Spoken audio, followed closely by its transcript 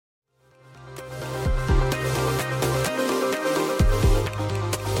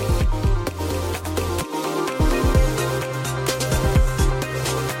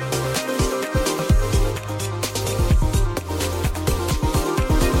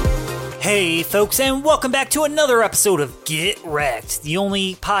Hey folks, and welcome back to another episode of Get Wrecked, the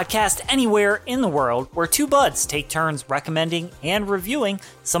only podcast anywhere in the world where two buds take turns recommending and reviewing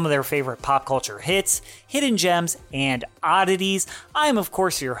some of their favorite pop culture hits, hidden gems, and oddities. I'm of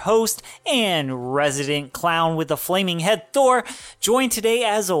course your host and resident clown with the flaming head Thor, joined today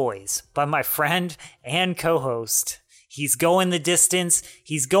as always by my friend and co-host. He's going the distance,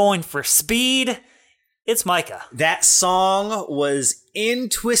 he's going for speed. It's Micah. That song was in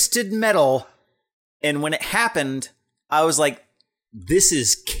Twisted Metal, and when it happened, I was like, this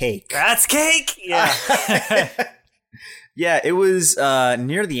is cake. That's cake? Yeah. Yeah, it was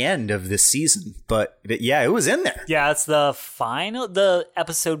near the end of this season, but yeah, it was in there. Yeah, it's the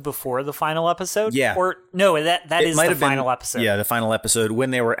episode before the final episode? Yeah. Or, no, that is the final episode. Yeah, the final episode when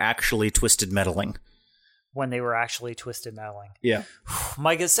they were actually twisted metaling. When they were actually twisted meddling. Yeah.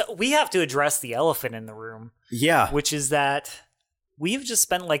 Micah, so we have to address the elephant in the room. Yeah. Which is that we've just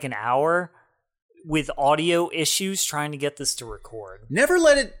spent like an hour with audio issues trying to get this to record. Never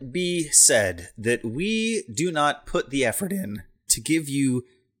let it be said that we do not put the effort in to give you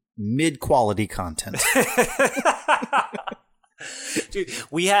mid-quality content. Dude,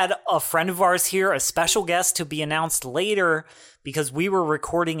 we had a friend of ours here, a special guest to be announced later because we were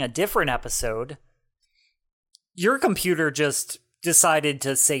recording a different episode. Your computer just decided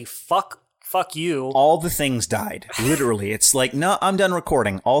to say, fuck you. All the things died. Literally. It's like, no, I'm done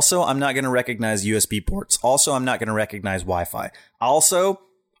recording. Also, I'm not going to recognize USB ports. Also, I'm not going to recognize Wi-Fi. Also,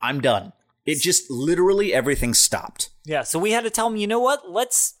 I'm done. It just literally everything stopped. Yeah, so we had to tell him, you know what?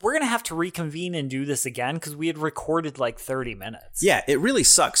 We're going to have to reconvene and do this again because we had recorded like 30 minutes. Yeah, it really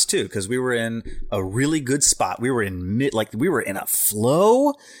sucks too because we were in a really good spot. We were in we were in a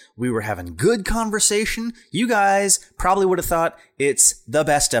flow. We were having good conversation. You guys probably would have thought it's the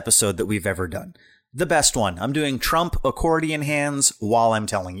best episode that we've ever done. The best one. I'm doing Trump accordion hands while I'm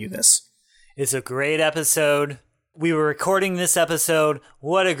telling you this. It's a great episode. We were recording this episode.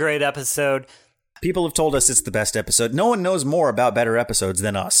 What a great episode. People have told us it's the best episode. No one knows more about better episodes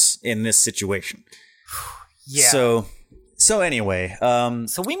than us in this situation. Yeah. So anyway.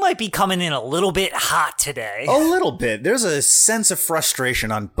 So we might be coming in a little bit hot today. A little bit. There's a sense of frustration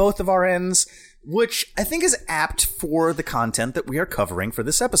on both of our ends, which I think is apt for the content that we are covering for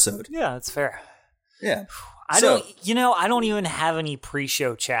this episode. Yeah, that's fair. Yeah. I don't even have any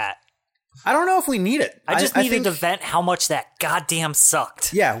pre-show chat. I don't know if we need it. I just needed to vent how much that goddamn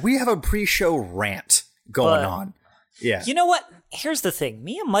sucked. Yeah, we have a pre-show rant going on. Yeah. You know what? Here's the thing.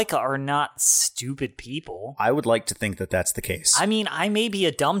 Me and Micah are not stupid people. I would like to think that that's the case. I mean, I may be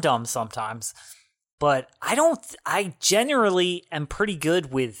a dum-dum sometimes, but I generally am pretty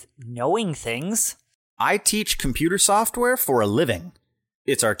good with knowing things. I teach computer software for a living.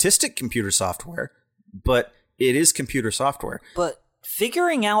 It's artistic computer software, but it is computer software. But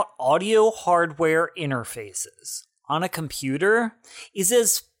figuring out audio hardware interfaces on a computer is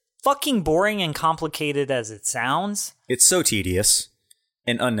as fucking boring and complicated as it sounds. It's so tedious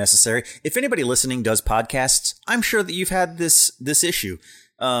and unnecessary. If anybody listening does podcasts, I'm sure that you've had this issue.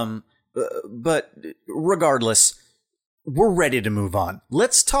 But regardless, we're ready to move on.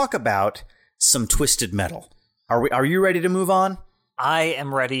 Let's talk about some twisted metal. Are you ready to move on? I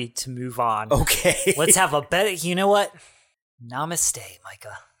am ready to move on. Okay. Let's have a better, you know what? Namaste,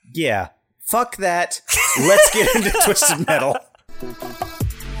 Micah. Yeah. Fuck that. Let's get into Twisted Metal.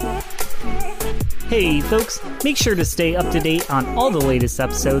 Hey folks, make sure to stay up to date on all the latest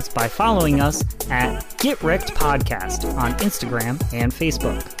episodes by following us at Get Wrecked Podcast on Instagram and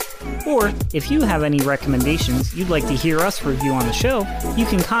Facebook. Or if you have any recommendations you'd like to hear us review on the show, you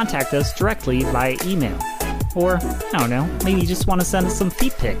can contact us directly via email. Or, I don't know, maybe you just want to send us some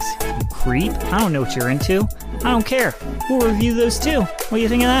feet pics. You creep. I don't know what you're into. I don't care. We'll review those too. What do you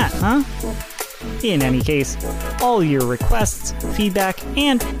think of that, huh? In any case, all your requests, feedback,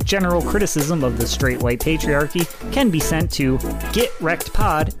 and general criticism of the straight white patriarchy can be sent to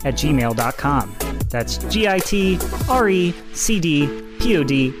getrectpod@gmail.com. That's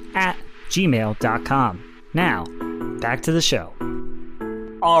GITRECDPOD@gmail.com. Now, back to the show.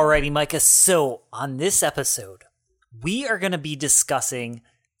 Alrighty, Micah, so on this episode, we are going to be discussing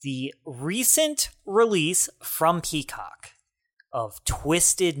the recent release from Peacock of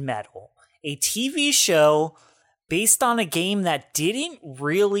Twisted Metal, a TV show based on a game that didn't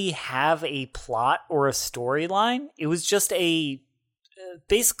really have a plot or a storyline. It was just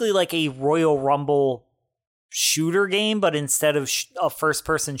basically like a Royal Rumble shooter game, but instead of a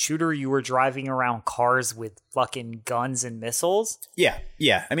first-person shooter, you were driving around cars with fucking guns and missiles. Yeah.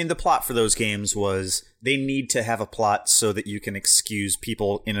 I mean, the plot for those games was they need to have a plot so that you can excuse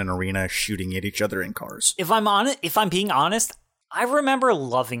people in an arena shooting at each other in cars. If I'm being honest, I remember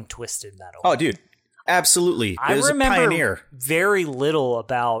loving Twisted Metal. Oh, dude. Absolutely. I was remember a pioneer. very little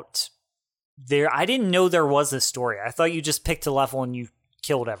about there. I didn't know there was a story. I thought you just picked a level and you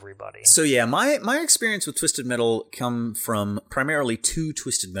killed everybody. So yeah, my experience with Twisted Metal come from primarily 2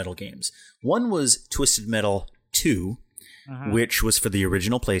 Twisted Metal games. One was Twisted Metal 2, which was for the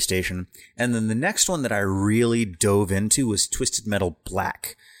original PlayStation, and then the next one that I really dove into was Twisted Metal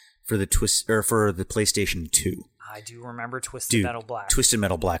Black for the PlayStation 2. I do remember Twisted Metal Black. Twisted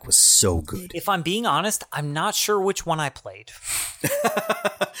Metal Black was so good. If I'm being honest, I'm not sure which one I played.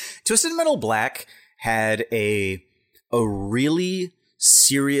 Twisted Metal Black had a really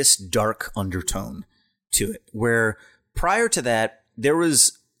serious, dark undertone to it, where prior to that,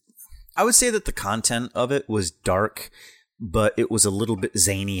 I would say that the content of it was dark, but it was a little bit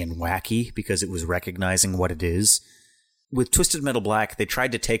zany and wacky because it was recognizing what it is. With Twisted Metal Black, they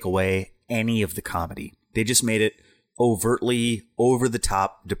tried to take away any of the comedy. They just made it overtly over the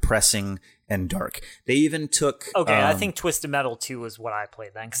top, depressing, and dark. They even took... Okay, I think Twisted Metal 2 is what I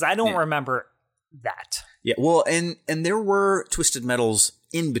played then, because I don't remember that. Yeah, well, and there were Twisted Metals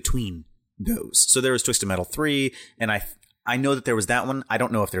in between those. So there was Twisted Metal 3, and I know that there was that one. I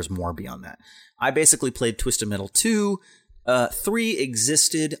don't know if there's more beyond that. I basically played Twisted Metal 2. 3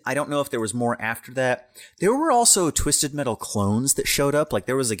 existed. I don't know if there was more after that. There were also Twisted Metal clones that showed up. Like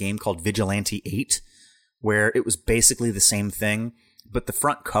there was a game called Vigilante 8, where it was basically the same thing, but the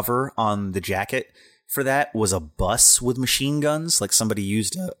front cover on the jacket for that was a bus with machine guns. Like somebody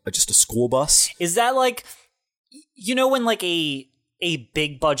used just a school bus. Is that like, when like a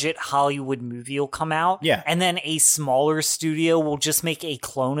big budget Hollywood movie will come out, and then a smaller studio will just make a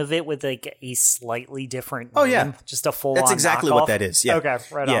clone of it with like a slightly different name, just a full. That's exactly knockoff? What that is. Yeah. Okay,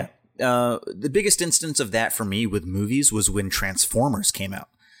 right on. The biggest instance of that for me with movies was when Transformers came out.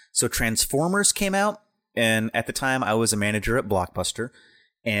 So Transformers came out, and at the time I was a manager at Blockbuster,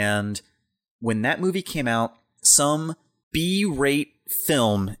 and when that movie came out, some B-rate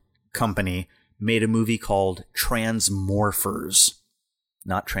film company made a movie called Transmorphers.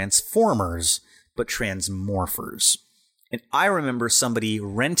 Not Transformers, but Transmorphers. And I remember somebody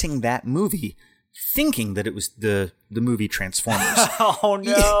renting that movie thinking that it was the movie Transformers. Oh,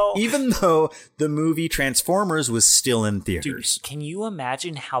 no. Even though the movie Transformers was still in theaters. Dude, can you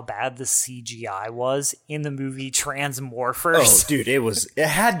imagine how bad the CGI was in the movie Transmorphers? Oh, dude, it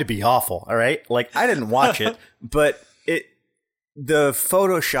had to be awful, all right? Like, I didn't watch it, but the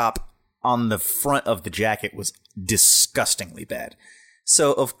Photoshop on the front of the jacket was disgustingly bad.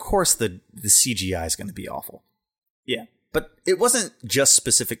 So, of course, the CGI is going to be awful. Yeah. But it wasn't just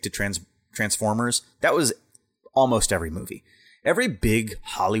specific to Transformers. That was almost every movie. Every big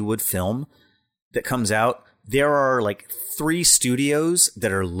Hollywood film that comes out, there are like 3 studios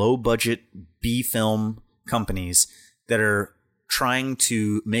that are low-budget B-film companies that are trying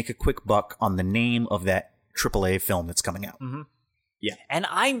to make a quick buck on the name of that AAA film that's coming out. Mm-hmm. Yeah. And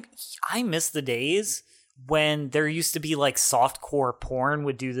I miss the days when there used to be like softcore porn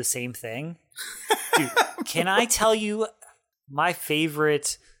would do the same thing. Dude, can I tell you my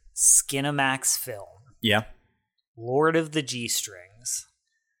favorite Skinamax film? Yeah. Lord of the G-Strings,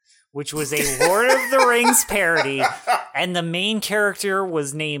 which was a Lord of the Rings parody, and the main character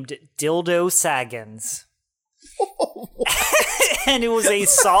was named Dildo Saggins. And it was a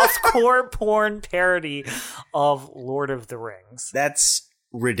softcore porn parody of Lord of the Rings. That's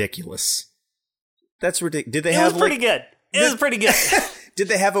ridiculous. That's ridiculous. Did they It was pretty good. It was pretty good. Did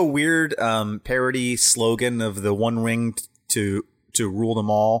they have a weird parody slogan of the one ring to rule them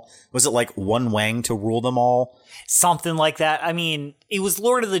all? Was it like one wang to rule them all? Something like that. I mean, it was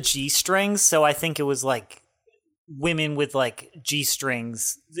Lord of the G-Strings, so I think it was like women with like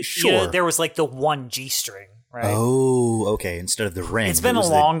G-strings. Sure. There was like the one G-string, right? Oh, okay. Instead of the ring. It's been a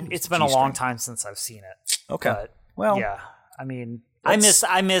long time since I've seen it. Okay. But, well, yeah. I mean, I miss.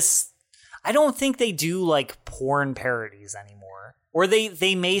 I don't think they do like porn parodies anymore, or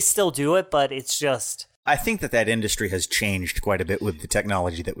they may still do it, but it's just. I think that industry has changed quite a bit with the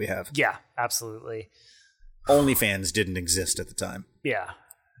technology that we have. Yeah, absolutely. OnlyFans didn't exist at the time. Yeah.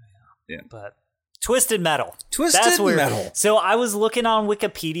 Yeah. But Twisted Metal. Twisted Metal. So I was looking on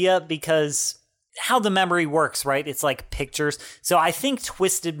Wikipedia because how the memory works, right? It's like pictures. So I think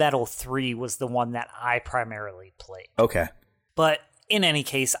Twisted Metal 3 was the one that I primarily played. Okay. But in any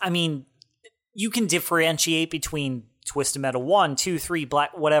case, I mean, you can differentiate between Twisted Metal 1, 2, 3,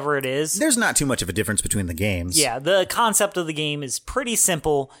 Black, whatever it is. There's not too much of a difference between the games. Yeah, the concept of the game is pretty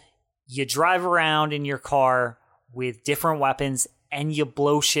simple. You drive around in your car with different weapons and you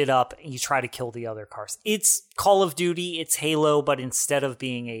blow shit up and you try to kill the other cars. It's Call of Duty, it's Halo, but instead of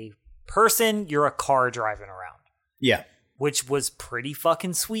being a person, you're a car driving around. Yeah. which was pretty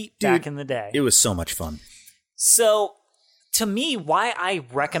fucking sweet back in the day. It was so much fun. So, to me, why I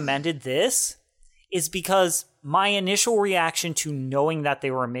recommended this is because my initial reaction to knowing that they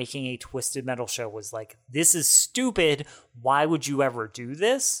were making a Twisted Metal show was like, this is stupid. Why would you ever do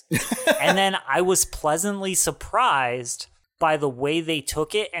this? And then I was pleasantly surprised by the way they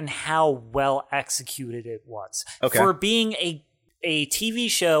took it and how well executed it was. Okay. For being a TV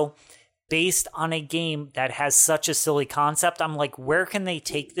show based on a game that has such a silly concept, I'm like, where can they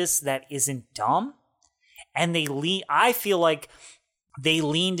take this that isn't dumb? And I feel like they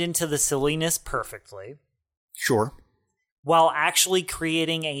leaned into the silliness perfectly. Sure. While actually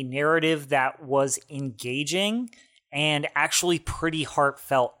creating a narrative that was engaging and actually pretty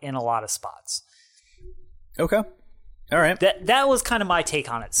heartfelt in a lot of spots. Okay. All right. That was kind of my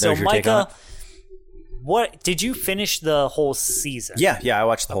take on it. So, Micah, what did you finish the whole season? Yeah, I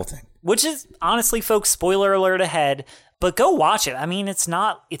watched the whole thing. Which is, honestly, folks, spoiler alert ahead, but go watch it. I mean, it's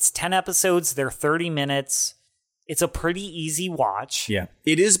 10 episodes, they're 30 minutes. It's a pretty easy watch. Yeah,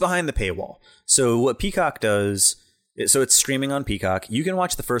 it is behind the paywall. So what Peacock does, so it's streaming on Peacock. You can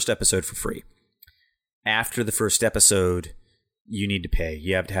watch the first episode for free. After the first episode, you need to pay.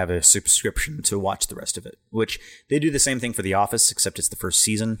 You have to have a subscription to watch the rest of it, which they do the same thing for The Office, except it's the first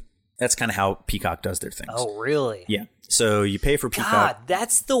season. That's kind of how Peacock does their things. Oh, really? Yeah. So you pay for Peacock. God,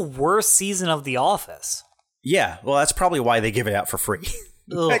 that's the worst season of The Office. Yeah. Well, that's probably why they give it out for free.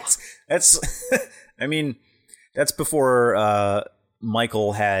 that's I mean, that's before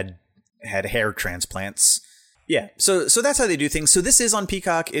Michael had hair transplants. Yeah. So that's how they do things. So this is on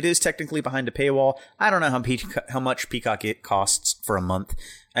Peacock. It is technically behind a paywall. I don't know how much Peacock it costs for a month.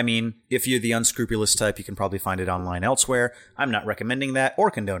 I mean, if you're the unscrupulous type, you can probably find it online elsewhere. I'm not recommending that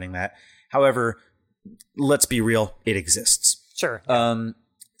or condoning that. However, let's be real, it exists. Sure.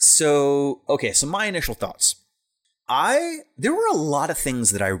 So my initial thoughts. There were a lot of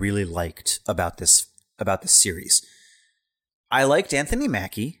things that I really liked about this series. I liked Anthony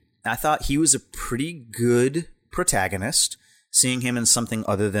Mackie. I thought he was a pretty good protagonist, seeing him in something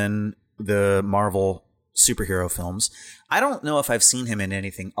other than the Marvel superhero films. I don't know if I've seen him in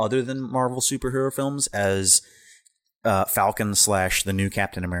anything other than Marvel superhero films as Falcon / the new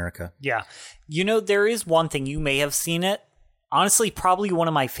Captain America. Yeah. You know, there is one thing, you may have seen it. Honestly, probably one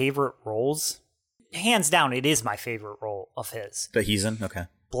of my favorite roles. Hands down, it is my favorite role of his. That he's in? Okay.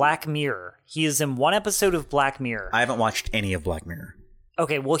 Black Mirror. He is in one episode of Black Mirror. I haven't watched any of Black Mirror.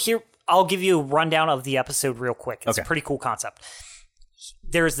 Okay, well, here, I'll give you a rundown of the episode real quick. It's a pretty cool concept.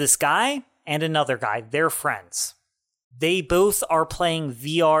 There's this guy and another guy. They're friends. They both are playing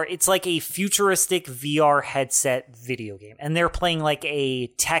VR. It's like a futuristic VR headset video game. And they're playing like a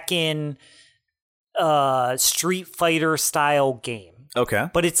Tekken Street Fighter style game. Okay.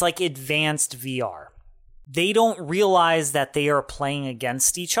 But it's like advanced VR. They don't realize that they are playing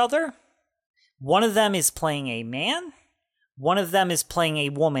against each other. One of them is playing a man. One of them is playing a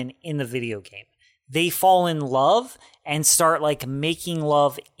woman in the video game. They fall in love and start like making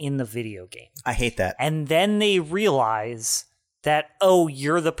love in the video game. I hate that. And then they realize that, oh,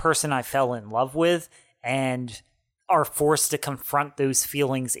 you're the person I fell in love with, and are forced to confront those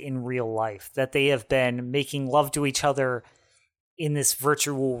feelings in real life, that they have been making love to each other in this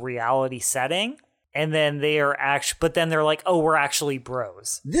virtual reality setting. And then but then they're like, oh, we're actually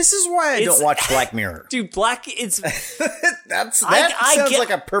bros. This is why I don't watch Black Mirror. Dude, it's... that sounds like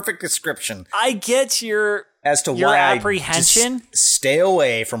a perfect description. I get your apprehension. I just stay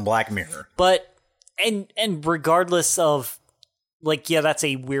away from Black Mirror. But, and regardless of, like, yeah, that's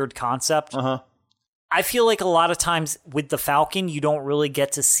a weird concept. Uh-huh. I feel like a lot of times with the Falcon, you don't really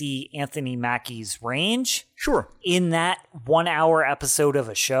get to see Anthony Mackie's range. Sure. In that 1 hour episode of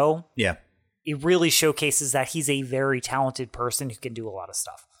a show. Yeah. It really showcases that he's a very talented person who can do a lot of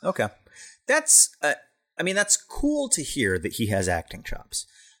stuff. Okay. That's cool to hear that he has acting chops.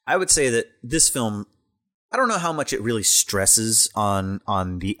 I would say that this film, I don't know how much it really stresses on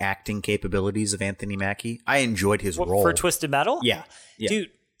the acting capabilities of Anthony Mackie. I enjoyed his role. For Twisted Metal? Yeah.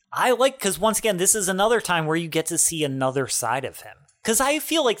 Dude, because once again, this is another time where you get to see another side of him. Because I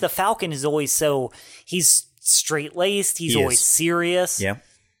feel like the Falcon is always he's straight-laced, he's always serious. Yeah.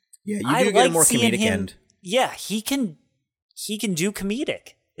 Yeah, you do get a more comedic end. Yeah, he can do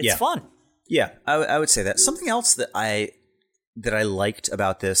comedic. It's fun. Yeah, I would say that. Something else that I liked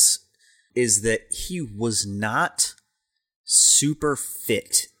about this is that he was not super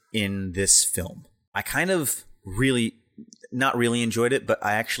fit in this film. I kind of not really enjoyed it, but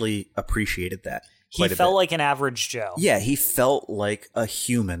I actually appreciated that. He felt like an average Joe. Yeah, he felt like a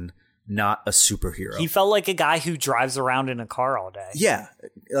human, not a superhero. He felt like a guy who drives around in a car all day. Yeah.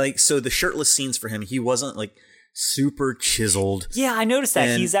 Like, so the shirtless scenes for him, he wasn't like super chiseled. Yeah, I noticed that.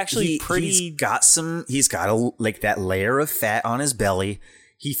 And he's actually pretty... He's got like that layer of fat on his belly.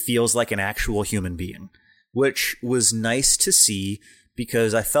 He feels like an actual human being, which was nice to see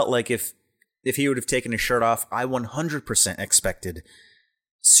because I felt like if he would have taken his shirt off, I 100% expected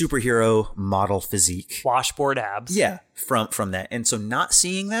superhero model physique. Washboard abs. Yeah, from that. And so not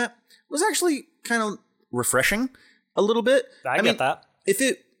seeing that was actually kind of refreshing a little bit. I get that. If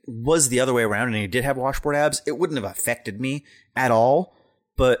it was the other way around and he did have washboard abs, it wouldn't have affected me at all.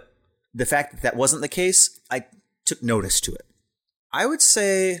 But the fact that that wasn't the case, I took notice to it. I would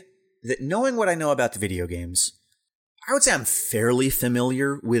say that knowing what I know about the video games, I would say I'm fairly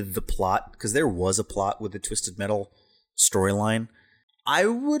familiar with the plot, because there was a plot with the Twisted Metal storyline. I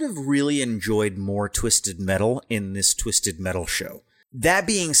would have really enjoyed more Twisted Metal in this Twisted Metal show. That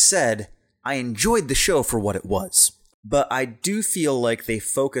being said, I enjoyed the show for what it was. But I do feel like they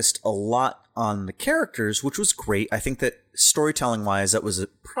focused a lot on the characters, which was great. I think that storytelling-wise, that was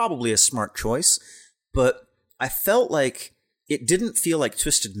probably a smart choice. But I felt like it didn't feel like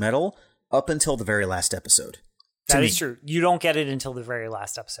Twisted Metal up until the very last episode. That is true. You don't get it until the very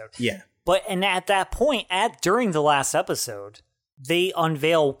last episode. Yeah. And at that point, during the last episode, they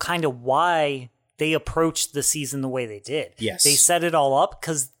unveil kind of why they approached the season the way they did. Yes. They set it all up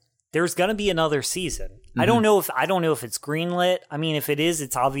because there's going to be another season. Mm-hmm. I don't know if it's greenlit. I mean, if it is,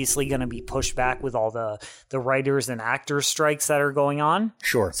 it's obviously going to be pushed back with all the writers and actors strikes that are going on.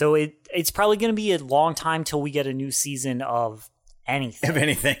 Sure. So it's probably going to be a long time till we get a new season of anything. Of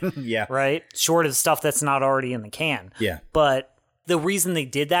anything, yeah. Right? Short of stuff that's not already in the can. Yeah. But the reason they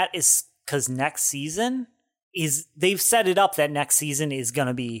did that is because next season they've set it up that next season is going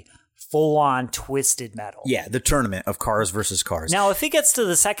to be full-on Twisted Metal. Yeah, the tournament of Cars versus Cars. Now, if it gets to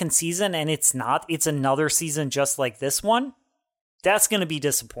the second season and it's another season just like this one, that's going to be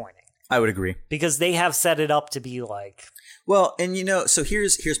disappointing. I would agree. Because they have set it up to be like... Well, and so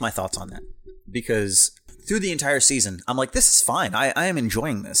here's my thoughts on that. Because through the entire season, I'm like, this is fine. I am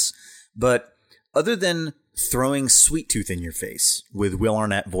enjoying this. But other than throwing Sweet Tooth in your face with Will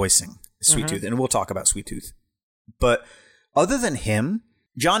Arnett voicing Sweet Tooth, and we'll talk about Sweet Tooth. But other than him,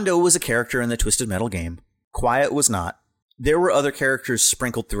 John Doe was a character in the Twisted Metal game. Quiet was not. There were other characters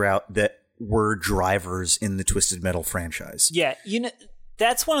sprinkled throughout that were drivers in the Twisted Metal franchise. Yeah,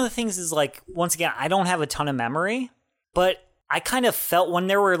 that's one of the things is like, once again, I don't have a ton of memory, but I kind of felt when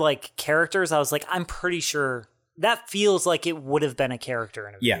there were like characters, I was like, I'm pretty sure that feels like it would have been a character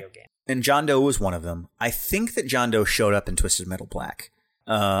in a video game. And John Doe was one of them. I think that John Doe showed up in Twisted Metal Black.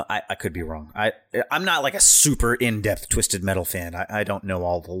 I could be wrong. I'm not like a super in-depth Twisted Metal fan. I don't know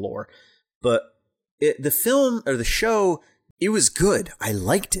all the lore. But the film or the show, it was good. I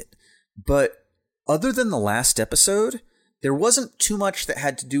liked it. But other than the last episode, there wasn't too much that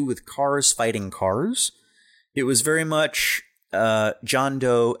had to do with cars fighting cars. It was very much John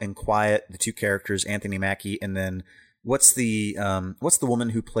Doe and Quiet, the two characters, Anthony Mackie, and then what's the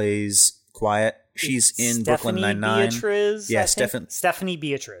woman who plays Quiet? She's in Brooklyn Nine-Nine. Beatriz, yeah, Stephanie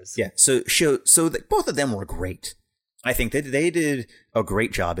Beatriz. Yeah, so both of them were great. I think that they did a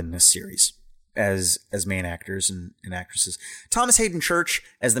great job in this series as main actors and actresses. Thomas Haden Church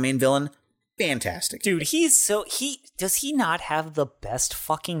as the main villain, fantastic. Dude, does he not have the best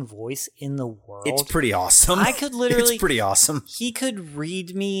fucking voice in the world? It's pretty awesome. I could literally... It's pretty awesome. He could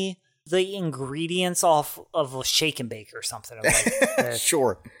read me the ingredients off of a shake and bake or something. Like,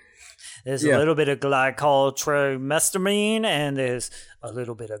 sure. There's a little bit of glycyltrimestamine and there's a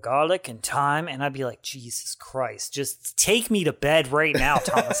little bit of garlic and thyme. And I'd be like, Jesus Christ, just take me to bed right now,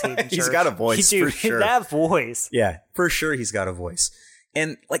 Thomas Haden Church. He's got a voice, for sure. That voice. Yeah, for sure he's got a voice.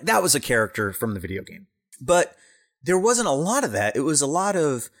 And like that was a character from the video game. But there wasn't a lot of that. It was a lot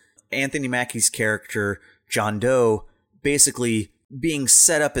of Anthony Mackie's character, John Doe, basically being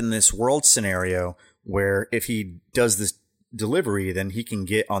set up in this world scenario where if he does this delivery, then he can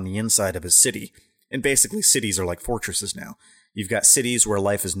get on the inside of a city. And basically cities are like fortresses now. You've got cities where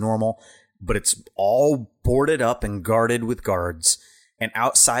life is normal, but it's all boarded up and guarded with guards. And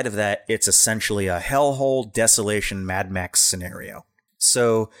outside of that, it's essentially a hellhole, desolation, Mad Max scenario.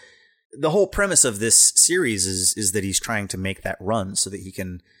 So the whole premise of this series is that he's trying to make that run so that he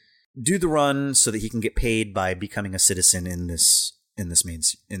can do the run so that he can get paid by becoming a citizen in this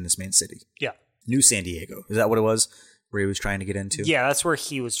main city. Yeah. New San Diego. Is that what it was? Where he was trying to get into? Yeah, that's where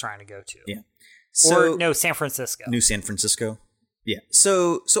he was trying to go to. Yeah. San Francisco. New San Francisco. Yeah.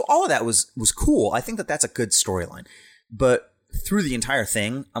 So all of that was cool. I think that that's a good storyline. But through the entire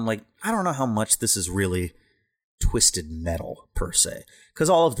thing, I'm like, I don't know how much this is really Twisted Metal per se. Because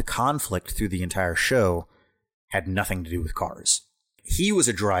all of the conflict through the entire show had nothing to do with cars. He was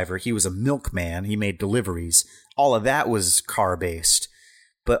a driver. He was a milkman. He made deliveries. all of that was car-based.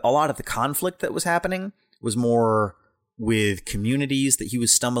 But a lot of the conflict that was happening was more with communities that he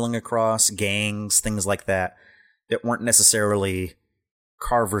was stumbling across, gangs, things like that weren't necessarily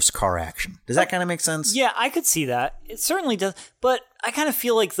car versus car action. Does that kind of make sense? Yeah, I could see that. It certainly does. But I kind of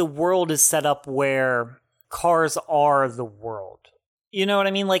feel like the world is set up where cars are the world. You know what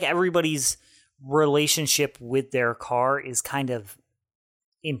I mean? Like everybody's relationship with their car is kind of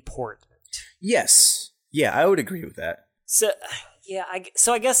important. Yes. Yeah, I would agree with that. So, yeah,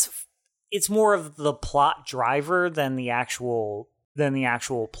 I guess it's more of the plot driver than the actual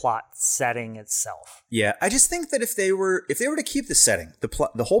plot setting itself. Yeah, I just think that if they were to keep the setting,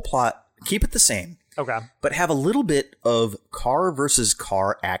 the whole plot, keep it the same. Okay. But have a little bit of car versus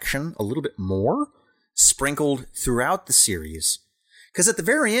car action, a little bit more sprinkled throughout the series. Because at the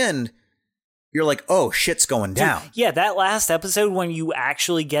very end, you're like, oh, shit's going down. Dude, yeah, that last episode when you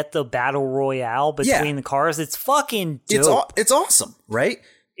actually get the battle royale between the cars, it's fucking dope. It's awesome, right?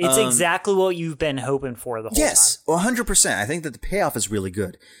 It's exactly what you've been hoping for the whole time. Yes, 100%. I think that the payoff is really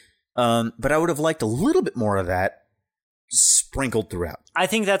good. But I would have liked a little bit more of that sprinkled throughout. I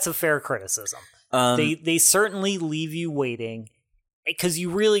think that's a fair criticism. They certainly leave you waiting. Because you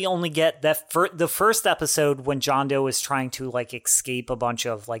really only get the first episode when John Doe is trying to like escape a bunch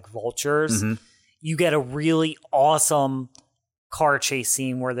of like vultures. Mm-hmm. You get a really awesome car chase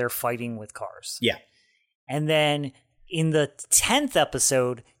scene where they're fighting with cars. Yeah. And then in the 10th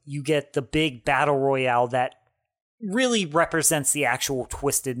episode, you get the big battle royale that really represents the actual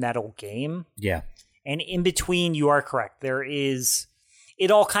Twisted Metal game. Yeah. And in between, you are correct.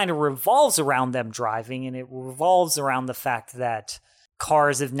 It all kind of revolves around them driving, and it revolves around the fact that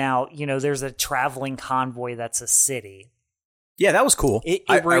cars have now, there's a traveling convoy that's a city. Yeah, that was cool.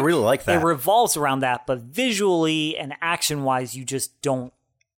 I really like that. It revolves around that, but visually and action-wise, you just don't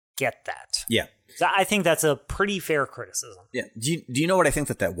get that. Yeah. So I think that's a pretty fair criticism. Yeah. Do you know what I think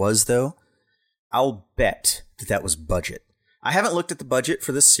that was, though? I'll bet that was budget. I haven't looked at the budget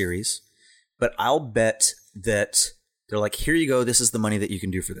for this series, but I'll bet that they're like, here you go, this is the money that you can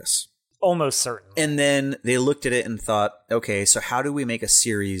do for this. Almost certain. And then they looked at it and thought, okay, so how do we make a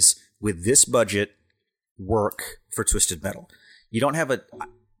series with this budget work for Twisted Metal? You don't have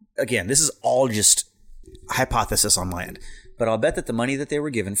again, this is all just hypothesis on my end, but I'll bet that the money that they were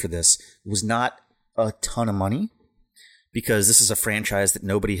given for this was not a ton of money, because this is a franchise that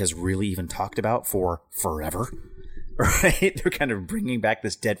nobody has really even talked about for forever, right? They're kind of bringing back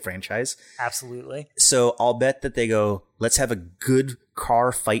this dead franchise. Absolutely. So I'll bet that they go, let's have a good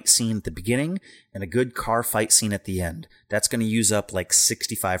car fight scene at the beginning and a good car fight scene at the end. That's going to use up like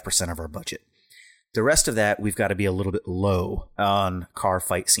 65% of our budget. The rest of that, we've got to be a little bit low on car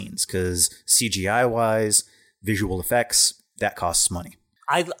fight scenes because CGI-wise, visual effects, that costs money.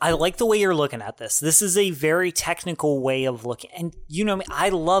 I like the way you're looking at this. This is a very technical way of looking. And you know me, I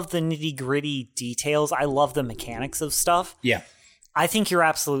love the nitty-gritty details. I love the mechanics of stuff. Yeah. I think you're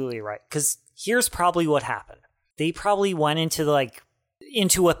absolutely right. Because here's probably what happened. They probably went into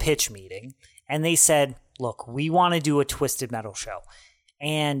a pitch meeting and they said, look, we want to do a Twisted Metal show.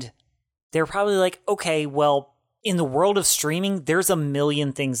 And they're probably like, okay, well, in the world of streaming, there's a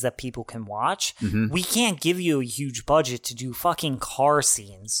million things that people can watch. Mm-hmm. We can't give you a huge budget to do fucking car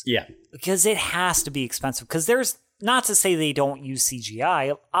scenes. Yeah. Because it has to be expensive. Because there's, not to say they don't use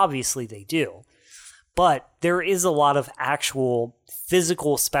CGI, obviously they do. But there is a lot of actual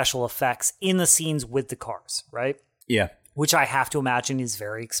physical special effects in the scenes with the cars, right? Yeah. Which I have to imagine is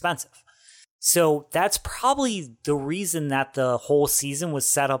very expensive. So that's probably the reason that the whole season was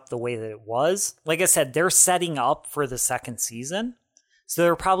set up the way that it was. Like I said, they're setting up for the second season. So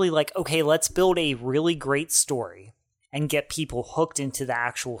they're probably like, okay, let's build a really great story and get people hooked into the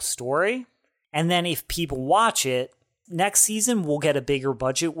actual story. And then if people watch it, next season we'll get a bigger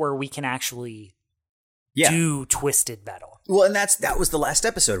budget where we can actually do Twisted Metal. Well, and that was the last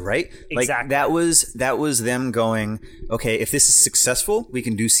episode, right? Exactly. Like that was them going, okay, if this is successful, we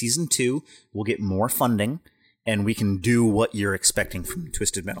can do season 2. We'll get more funding, and we can do what you're expecting from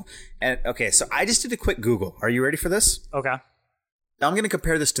Twisted Metal. And okay, so I just did a quick Google. Are you ready for this? Okay. Now I'm going to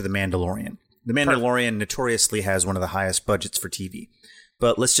compare this to The Mandalorian. The Mandalorian notoriously has one of the highest budgets for TV,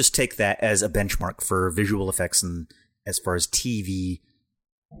 but let's just take that as a benchmark for visual effects and as far as TV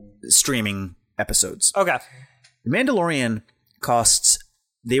streaming episodes. Okay. The Mandalorian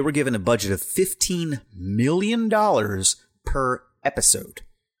they were given a budget of $15 million per episode.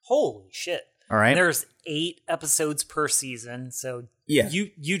 Holy shit. All right. And there's 8 episodes per season, so yeah.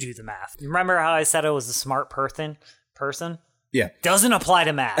 You do the math. Remember how I said I was a smart person? Yeah. Doesn't apply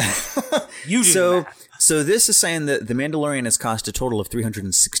to math. You do the math. So this is saying that The Mandalorian has cost a total of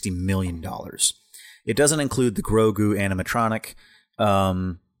 $360 million. It doesn't include the Grogu animatronic,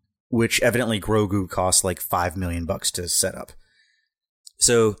 which evidently Grogu costs like $5 million to set up.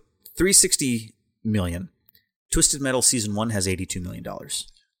 So $360 million. Twisted Metal Season 1 has $82 million.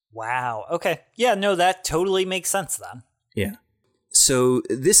 Wow. Okay. Yeah, no, that totally makes sense then. Yeah. So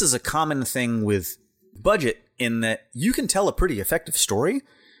this is a common thing with budget in that you can tell a pretty effective story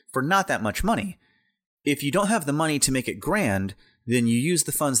for not that much money. If you don't have the money to make it grand, then you use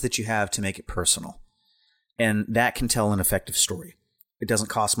the funds that you have to make it personal. And that can tell an effective story. It doesn't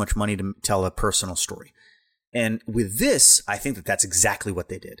cost much money to tell a personal story. And with this, I think that that's exactly what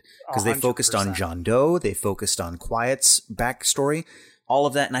they did. Because they focused on John Doe, they focused on Quiet's backstory, all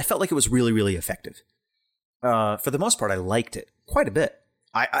of that. And I felt like it was really, really effective. For the most part, I liked it quite a bit.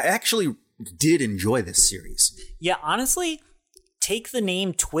 I actually did enjoy this series. Yeah, honestly, take the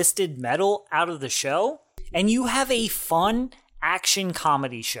name Twisted Metal out of the show, and you have a fun action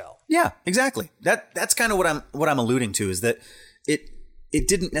comedy show. Yeah, exactly. That's kind of what I'm alluding to, is that it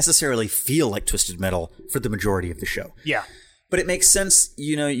didn't necessarily feel like Twisted Metal for the majority of the show. Yeah. But it makes sense,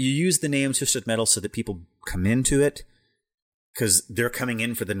 you use the name Twisted Metal so that people come into it because they're coming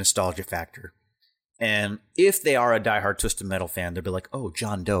in for the nostalgia factor. And if they are a diehard Twisted Metal fan, they'll be like, oh,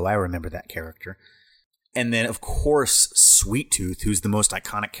 John Doe, I remember that character. And then, of course, Sweet Tooth, who's the most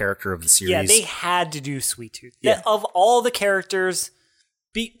iconic character of the series. Yeah, they had to do Sweet Tooth. Yeah. Of all the characters,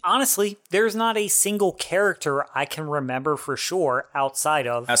 honestly, there's not a single character I can remember for sure outside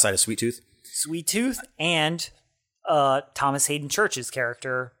of Sweet Tooth. Sweet Tooth and Thomas Haden Church's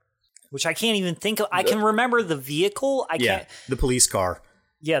character, which I can't even think of. I can remember the vehicle. The police car.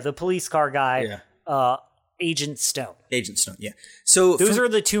 Yeah, the police car guy. Yeah. Agent Stone. Agent Stone, yeah. So those are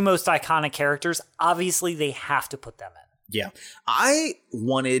the two most iconic characters. Obviously, they have to put them in. Yeah. I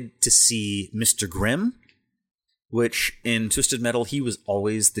wanted to see Mr. Grimm, which in Twisted Metal, he was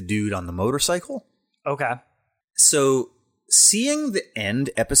always the dude on the motorcycle. Okay. So seeing the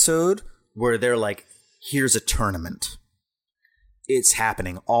end episode where they're like, here's a tournament. It's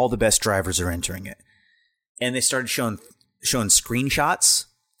happening. All the best drivers are entering it. And they started showing screenshots.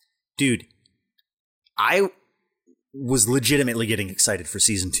 Dude, I was legitimately getting excited for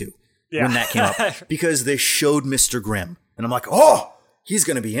season 2 when that came up because they showed Mr. Grimm and I'm like, oh, he's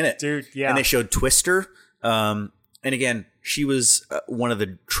going to be in it. Dude, yeah. And they showed Twister. And again, she was one of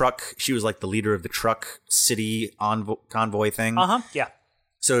the she was like the leader of the truck city convoy thing. Yeah.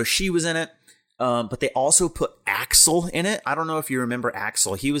 So she was in it. But they also put Axel in it. I don't know if you remember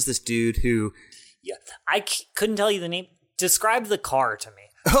Axel. He was this dude who... Yeah, I couldn't tell you the name. Describe the car to me.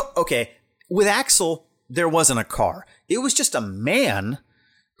 Oh, okay. With Axel, there wasn't a car. It was just a man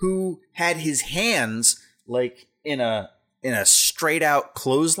who had his hands like in a straight out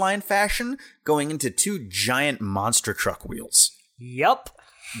clothesline fashion going into 2 giant monster truck wheels. Yep.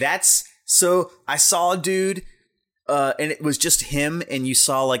 So I saw a dude and it was just him and you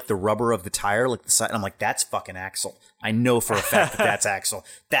saw like the rubber of the tire, like the side. And I'm like, that's fucking Axel. I know for a fact that that's Axel.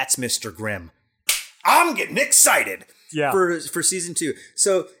 That's Mr. Grimm. I'm getting excited. Yeah. For season 2.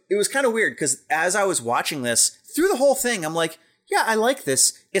 So it was kind of weird because as I was watching this through the whole thing, I'm like, yeah, I like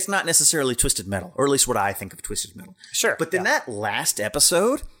this. It's not necessarily Twisted Metal, or at least what I think of Twisted Metal. Sure. But then that last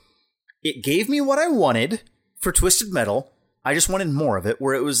episode, it gave me what I wanted for Twisted Metal. I just wanted more of it,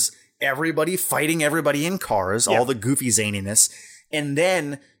 where it was everybody fighting everybody in cars, all the goofy zaniness. And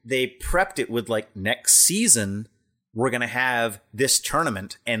then they prepped it with like, next season, we're going to have this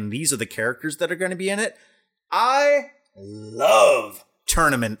tournament, and these are the characters that are going to be in it. I love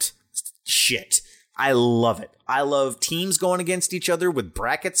tournament shit. I love it. I love teams going against each other with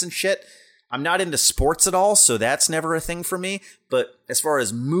brackets and shit. I'm not into sports at all, so that's never a thing for me. But as far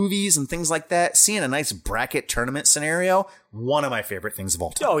as movies and things like that, seeing a nice bracket tournament scenario, one of my favorite things of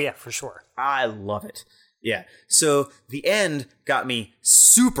all time. Oh, yeah, for sure. I love it. Yeah. So the end got me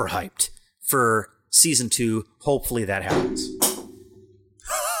super hyped for season 2. Hopefully that happens.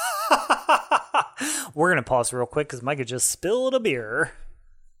 We're going to pause real quick because Micah just spilled a beer.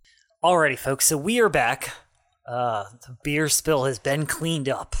 Alrighty, folks, so we are back. The beer spill has been cleaned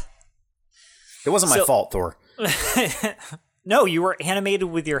up. It wasn't my fault, Thor. No, you were animated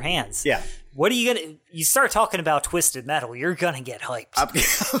with your hands. Yeah. What are you going to... You start talking about Twisted Metal, you're going to get hyped.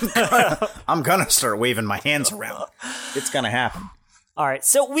 I'm going to start waving my hands around. It's going to happen. All right,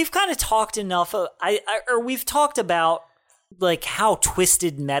 so we've kind of talked enough. We've talked about like how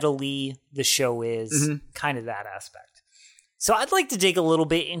Twisted Metal-y the show is, kind of that aspect. So I'd like to dig a little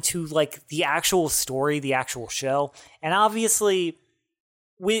bit into like the actual story, the actual show. And obviously,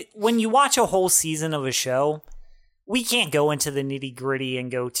 when you watch a whole season of a show, we can't go into the nitty gritty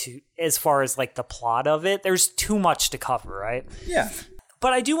and go to as far as like the plot of it. There's too much to cover, right? Yeah.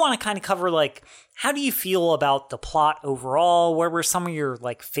 But I do want to kind of cover, like, how do you feel about the plot overall? What were some of your,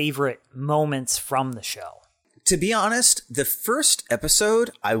 like, favorite moments from the show? To be honest, the first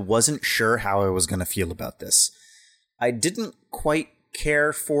episode, I wasn't sure how I was going to feel about this. I didn't quite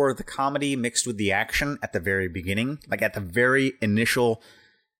care for the comedy mixed with the action at the very beginning, like at the very initial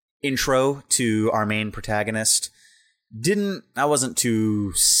intro to our main protagonist. I wasn't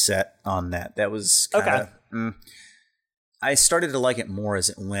too set on that. That was kind of... I started to like it more as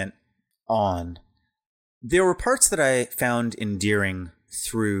it went on. There were parts that I found endearing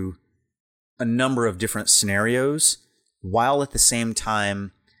through a number of different scenarios, while at the same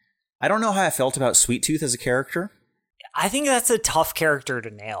time, I don't know how I felt about Sweet Tooth as a character. I think that's a tough character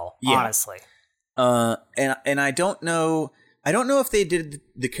to nail, honestly. And I don't know if they did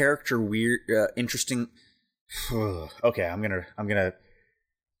the character weird, interesting. Okay, I'm gonna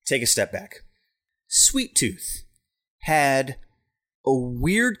take a step back. Sweet Tooth had a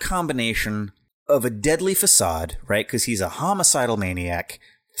weird combination of a deadly facade, right? Because he's a homicidal maniac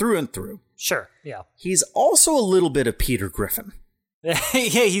through and through. Sure, yeah. He's also a little bit of Peter Griffin. Yeah,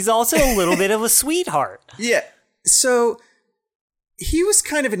 he's also a little bit of a sweetheart. Yeah. So he was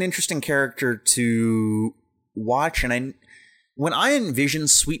kind of an interesting character to watch, and when I envisioned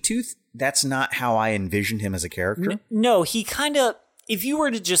Sweet Tooth, that's not how I envisioned him as a character. No, he kind of, if you were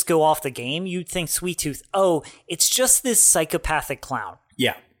to just go off the game, you'd think Sweet Tooth, oh, it's just this psychopathic clown.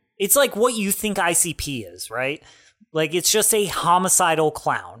 Yeah. It's like what you think ICP is, right? Like, it's just a homicidal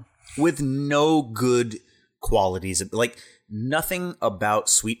clown. With no good qualities. Like, nothing about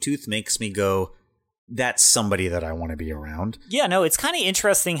Sweet Tooth makes me go, that's somebody that I want to be around. Yeah, no, it's kind of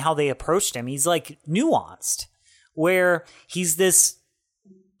interesting how they approached him. He's, like, nuanced, where he's this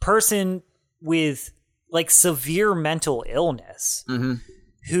person with, like, severe mental illness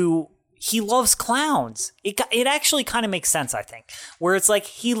who he loves clowns. It actually kind of makes sense, I think, where it's like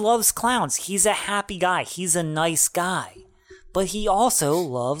he loves clowns. He's a happy guy. He's a nice guy. But he also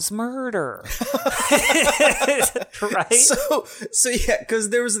loves murder. Right? So yeah, because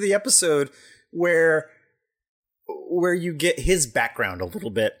there was the episode where you get his background a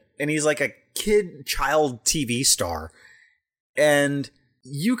little bit, and he's like a child TV star. And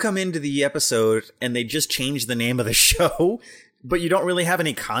you come into the episode and they just changed the name of the show, but you don't really have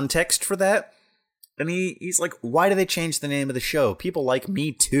any context for that. And he's like, why do they change the name of the show? People like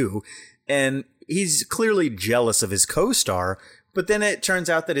me too. And he's clearly jealous of his co-star, but then it turns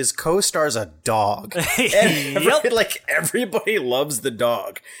out that his co-star's a dog. And like everybody loves the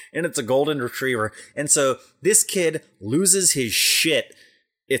dog, and it's a golden retriever. And so this kid loses his shit.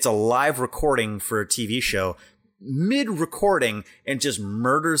 It's a live recording for a TV show, mid-recording, and just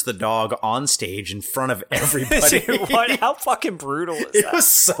murders the dog on stage in front of everybody. Dude, how fucking brutal is that? It was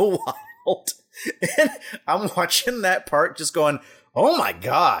so wild. And I'm watching that part just going, oh my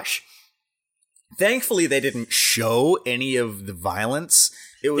gosh. Thankfully, they didn't show any of the violence.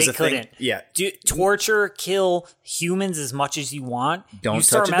 It was they couldn't. Thing. Yeah. Torture, kill humans as much as you want. Don't you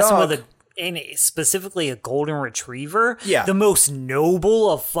start touch messing a dog. with specifically a golden retriever. Yeah. The most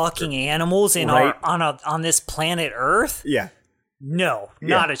noble of fucking animals in right. on this planet Earth. Yeah. No,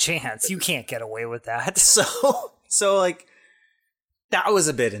 not a chance. You can't get away with that. So like, that was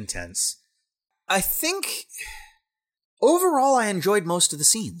a bit intense. I think overall I enjoyed most of the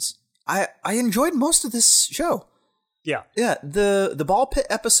scenes. I enjoyed most of this show. Yeah. Yeah. The ball pit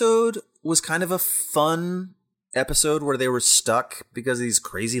episode was kind of a fun episode where they were stuck because of these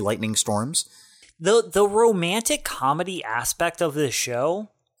crazy lightning storms. The romantic comedy aspect of this show,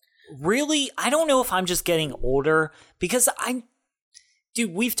 really, I don't know if I'm just getting older, because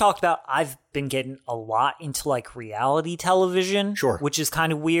dude, we've talked about, I've been getting a lot into like reality television, sure, which is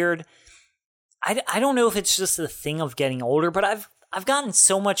kind of weird. I don't know if it's just a thing of getting older, but I've gotten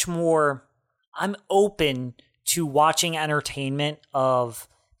so much more, I'm open to watching entertainment of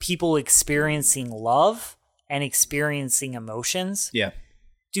people experiencing love and experiencing emotions. Yeah.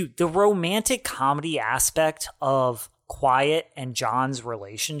 Dude, the romantic comedy aspect of Quiet and John's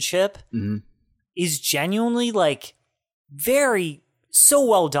relationship is genuinely like so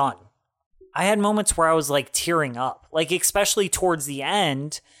well done. I had moments where I was like tearing up, like especially towards the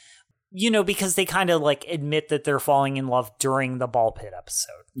end, because they kind of like admit that they're falling in love during the ball pit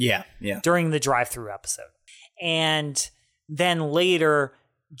episode. Yeah. Yeah. During the drive-through episode. And then later,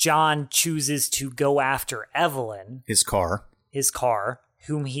 John chooses to go after Evelyn. His car,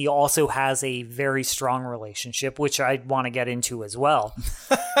 whom he also has a very strong relationship, which I want to get into as well.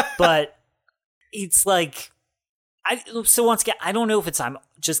 But it's like, so once again, I don't know if I'm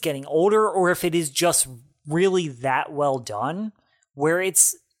just getting older or if it is just really that well done, where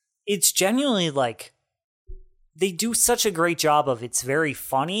it's genuinely like, they do such a great job of it's very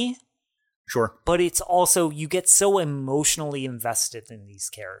funny. Sure. But it's also, you get so emotionally invested in these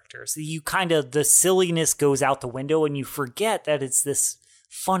characters. You kind of, the silliness goes out the window and you forget that it's this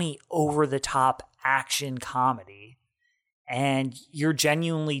funny, over-the-top action comedy. And you're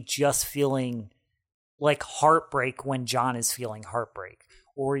genuinely just feeling like heartbreak when John is feeling heartbreak.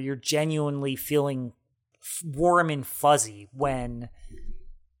 Or you're genuinely feeling warm and fuzzy when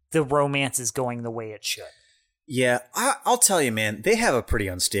the romance is going the way it should. Yeah, I'll tell you, man, they have a pretty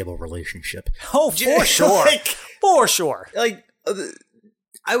unstable relationship. Oh, for sure. For sure. Like,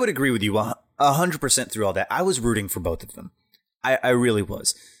 I would agree with you 100% through all that. I was rooting for both of them. I really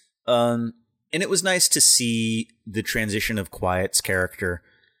was. And it was nice to see the transition of Quiet's character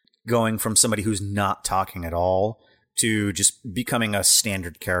going from somebody who's not talking at all to just becoming a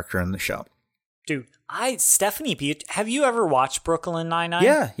standard character in the show. Dude, Stephanie, have you ever watched Brooklyn Nine-Nine?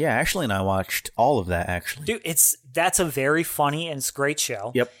 Yeah, Ashley and I watched all of that, actually. Dude, that's a very funny and it's a great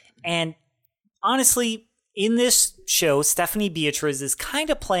show. Yep. And honestly, in this show, Stephanie Beatriz is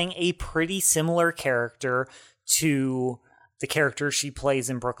kind of playing a pretty similar character to the character she plays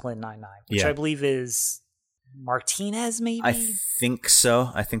in Brooklyn Nine-Nine, which I believe is Martinez, maybe? I think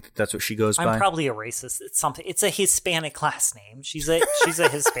so. I think that's what she goes by. I'm probably a racist. It's something. It's a Hispanic last name. She's a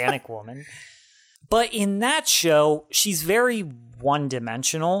Hispanic woman. But in that show, she's very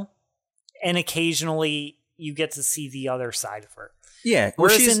one-dimensional, and occasionally you get to see the other side of her. Yeah.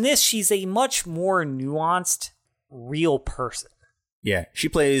 Whereas in this, she's a much more nuanced, real person. Yeah. She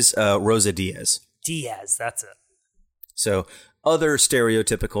plays Rosa Diaz. Diaz, that's it. So, other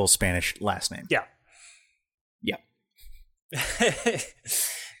stereotypical Spanish last name. Yeah. Yeah.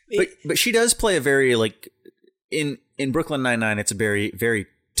 but she does play a very, like, in Brooklyn Nine-Nine, it's a very, very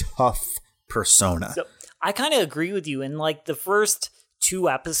tough persona. So I kind of agree with you. In like the first 2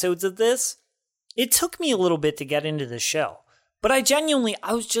 episodes of this, it took me a little bit to get into the show, but I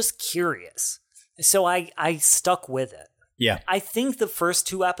was just curious. So I stuck with it. Yeah. I think the first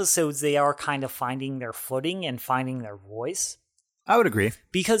 2 episodes, they are kind of finding their footing and finding their voice. I would agree.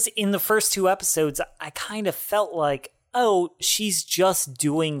 Because in the first 2 episodes, I kind of felt like, oh, she's just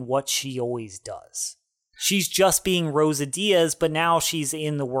doing what she always does. She's just being Rosa Diaz, but now she's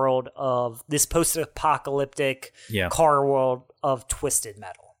in the world of this post-apocalyptic car world of twisted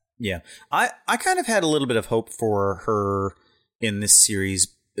metal. Yeah. I kind of had a little bit of hope for her in this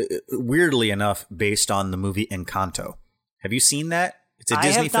series, weirdly enough, based on the movie Encanto. Have you seen that? It's a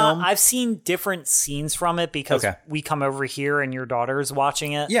Disney film? I've seen different scenes from it because we come over here and your daughter is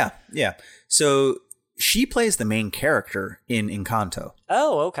watching it. Yeah. So she plays the main character in Encanto.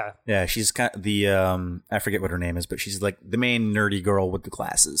 Oh, okay. Yeah, she's kind of the I forget what her name is, but she's like the main nerdy girl with the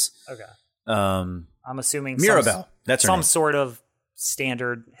glasses. Okay. I'm assuming Mirabel. That's her name. Some sort of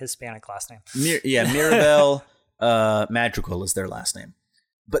standard Hispanic last name. Mirabel Madrigal is their last name.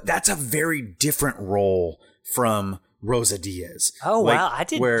 But that's a very different role from Rosa Diaz. Oh, wow. I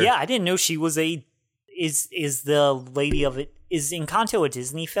didn't know she was is the lady of it. Is Encanto a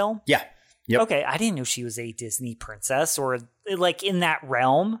Disney film? Yeah. Yep. Okay, I didn't know she was a Disney princess or like in that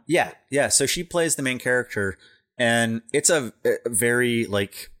realm. Yeah. So she plays the main character, and it's a very,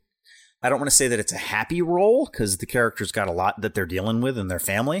 like, I don't want to say that it's a happy role because the character's got a lot that they're dealing with in their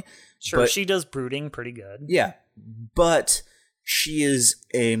family. Sure, she does brooding pretty good. Yeah, but she is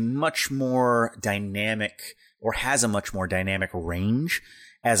a much more dynamic, or has a much more dynamic range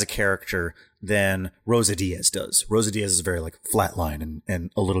as a character than Rosa Diaz does. Rosa Diaz is very like flatline and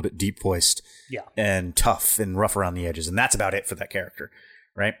a little bit deep voiced, and tough and rough around the edges, and that's about it for that character,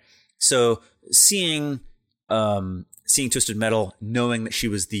 right? So seeing Twisted Metal, knowing that she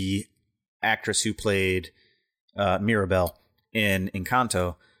was the actress who played Mirabel in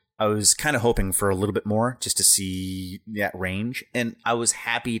Encanto, I was kind of hoping for a little bit more just to see that range, and I was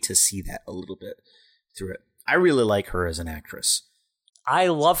happy to see that a little bit through it. I really like her as an actress. I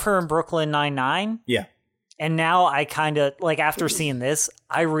love her in Brooklyn Nine-Nine. Yeah. And now I kind of, like, after seeing this,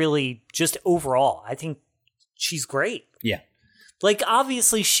 I really, just overall, I think she's great. Yeah. Like,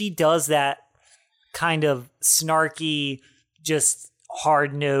 obviously, she does that kind of snarky, just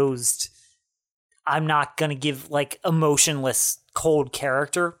hard-nosed, I'm not going to give, like, emotionless, cold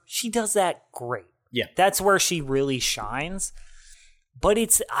character. She does that great. Yeah. That's where she really shines. But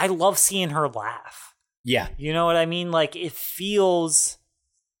I love seeing her laugh. Yeah. You know what I mean? Like, it feels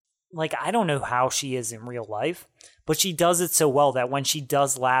like, I don't know how she is in real life, but she does it so well that when she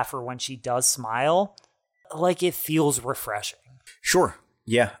does laugh or when she does smile, like, it feels refreshing. Sure.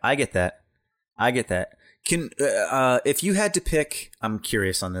 Yeah, I get that. Can if you had to pick, I'm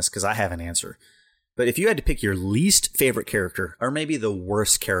curious on this because I have an answer, but if you had to pick your least favorite character or maybe the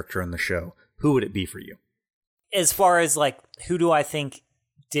worst character in the show, who would it be for you? as far as like who do I think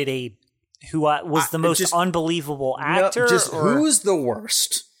was the most unbelievable actor? Who's the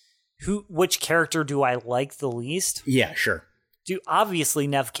worst? Which character do I like the least? Yeah, sure. Obviously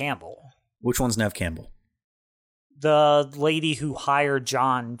Neve Campbell. Which one's Neve Campbell? The lady who hired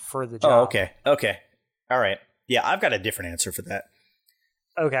John for the job. Oh, okay. All right. Yeah, I've got a different answer for that.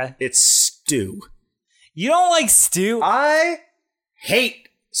 Okay. It's Stu. You don't like Stu? I hate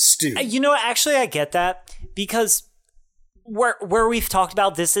Stu. You know, actually, I get that because where we've talked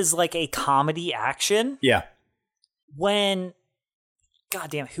about this is like a comedy action. Yeah.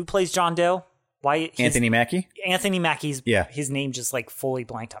 Goddamn, who plays John Doe? Anthony Mackie? Anthony Mackie's, his name just like fully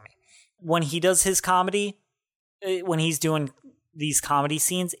blanked on me. When he does his comedy, when he's doing these comedy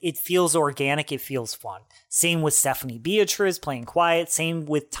scenes, it feels organic, it feels fun. Same with Stephanie Beatriz playing quiet, same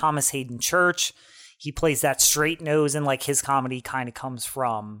with Thomas Haden Church. He plays that straight nose and like his comedy kind of comes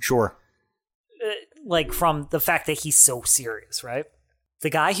from... Sure. Like from the fact that he's so serious, right?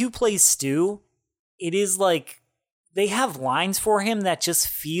 The guy who plays Stu, it is like they have lines for him that just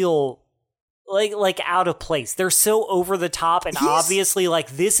feel like out of place. They're so over the top and obviously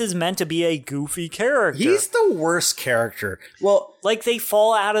like this is meant to be a goofy character. He's the worst character. Well, like they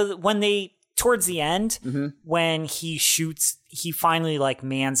fall out of towards the end when he finally like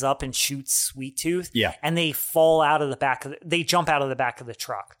mans up and shoots Sweet Tooth. Yeah. And they fall out of they jump out of the back of the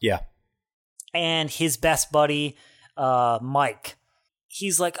truck. Yeah. And his best buddy, Mike,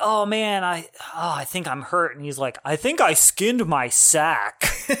 he's like, oh man, I think I'm hurt. And he's like, I think I skinned my sack.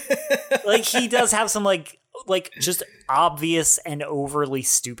 Like he does have some like just obvious and overly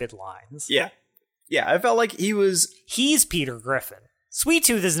stupid lines. Yeah. Yeah. I felt like he's Peter Griffin. Sweet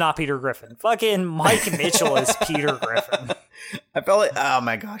Tooth is not Peter Griffin. Fucking Mike Mitchell is Peter Griffin. I felt like, oh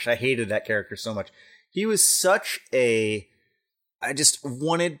my gosh, I hated that character so much. He was such I just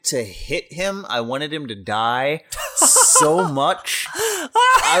wanted to hit him. I wanted him to die so much.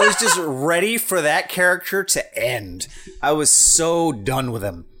 I was just ready for that character to end. I was so done with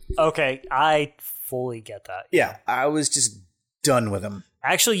him. Okay, I fully get that. Yeah, I was just done with him.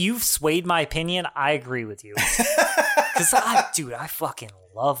 Actually, you've swayed my opinion. I agree with you. Because, I fucking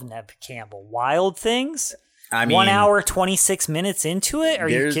love Neve Campbell. Wild Things? I mean, 1 hour, 26 minutes into it? Are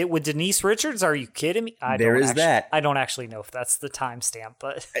you kidding? With Denise Richards? Are you kidding me? I don't actually know if that's the timestamp,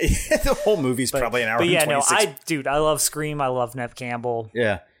 but... the whole movie's probably an hour and 26. But yeah, I love Scream. I love Neve Campbell.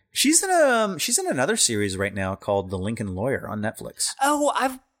 Yeah. She's in another series right now called The Lincoln Lawyer on Netflix.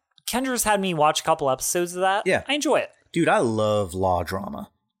 Oh, Kendra's had me watch a couple episodes of that. Yeah. I enjoy it. Dude, I love law drama.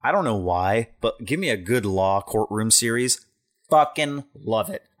 I don't know why, but give me a good law courtroom series. Fucking love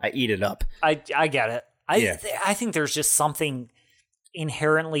it. I eat it up. I get it. I think there's just something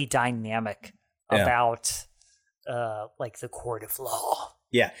inherently dynamic about like the court of law.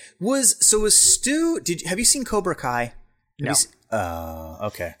 Yeah. Was Stu, have you seen Cobra Kai? No.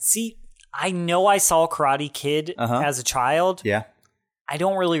 Okay. See, I know I saw Karate Kid as a child. Yeah. I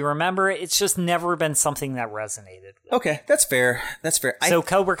don't really remember it. It's just never been something that resonated with me. Okay, that's fair. So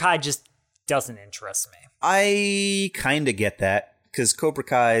Cobra Kai just doesn't interest me. I kind of get that because Cobra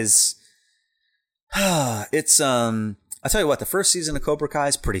Kai's it's I'll tell you what, the first season of Cobra Kai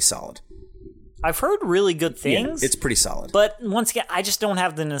is pretty solid. I've heard really good things. Yeah, it's pretty solid. But once again, I just don't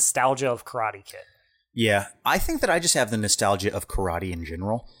have the nostalgia of Karate Kid. Yeah, I think that I just have the nostalgia of karate in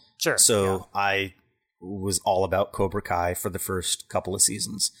general. Sure. So yeah. I was all about Cobra Kai for the first couple of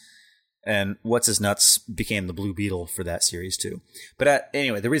seasons. And What's His Nuts became the Blue Beetle for that series too. But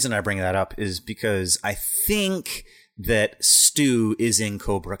anyway, the reason I bring that up is because I think that Stu is in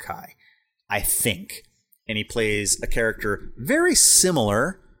Cobra Kai. I think. And he plays a character very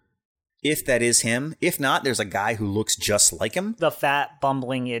similar, if that is him. If not, there's a guy who looks just like him. The fat,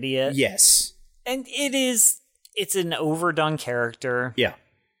 bumbling idiot. Yes. And it's an overdone character. Yeah.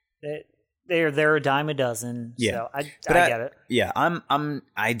 They're a dime a dozen. Yeah. So I get it. Yeah.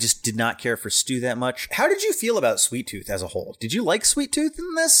 I just did not care for Stu that much. How did you feel about Sweet Tooth as a whole? Did you like Sweet Tooth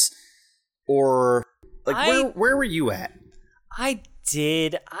in this? Or like where were you at? I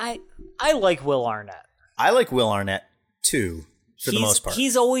did. I like Will Arnett. I like Will Arnett too, for the most part.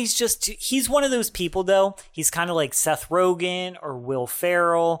 He's always he's one of those people though. He's kind of like Seth Rogen or Will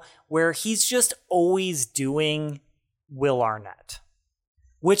Ferrell, where he's just always doing Will Arnett.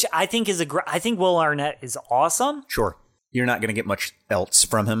 Which I think I think Will Arnett is awesome. Sure. You're not going to get much else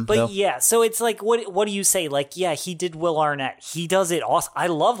from him, But though. yeah, so it's like, what do you say? Like, yeah, he did Will Arnett. He does it awesome. I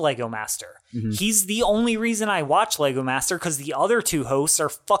love Lego Master. Mm-hmm. He's the only reason I watch Lego Master, because the other two hosts are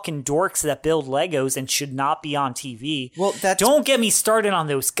fucking dorks that build Legos and should not be on TV. Well, don't get me started on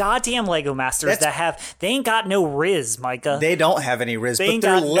those goddamn Lego Masters they ain't got no Riz, Micah. They don't have any Riz, but ain't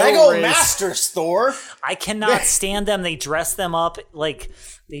they're got no Lego Riz. Masters, Thor. I cannot stand them. They dress them up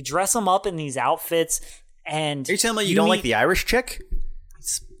they dress them up in these outfits. And Are you telling me you don't like the Irish chick?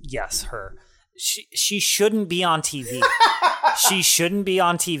 Yes, her. She shouldn't be on TV. She shouldn't be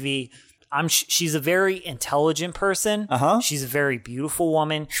on TV. She's a very intelligent person. She's a very beautiful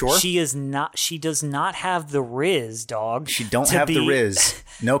woman. Sure. She does not have the Riz, dog. She don't have the Riz.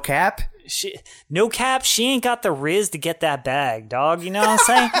 No cap? No cap. She ain't got the Riz to get that bag, dog. You know what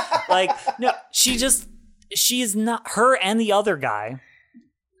I'm saying? No, she is not. Her and the other guy.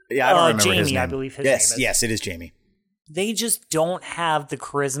 Yeah, I don't remember Jamie, his name. I believe his name is. Yes, it is Jamie. They just don't have the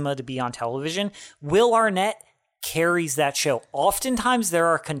charisma to be on television. Will Arnett carries that show. Oftentimes there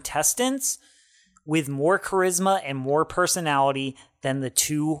are contestants with more charisma and more personality than the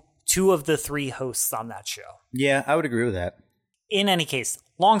two of the three hosts on that show. Yeah, I would agree with that. In any case,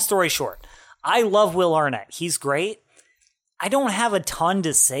 long story short, I love Will Arnett. He's great. I don't have a ton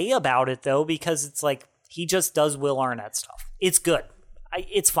to say about it, though, because it's like he just does Will Arnett stuff. It's good.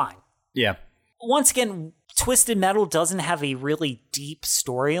 It's fine. Yeah. Once again, Twisted Metal doesn't have a really deep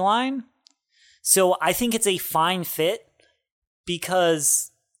storyline. So I think it's a fine fit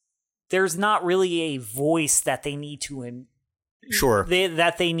because there's not really a voice that they need to Sure.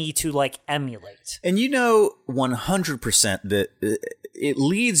 that they need to like emulate. And 100% that it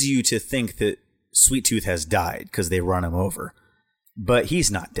leads you to think that Sweet Tooth has died because they run him over. But he's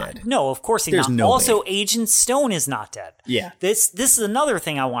not dead. No, of course he's There's not. no Also, way. Agent Stone is not dead. Yeah. This is another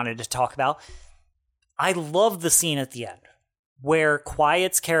thing I wanted to talk about. I love the scene at the end where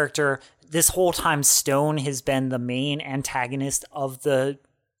Quiet's character, this whole time Stone has been the main antagonist of the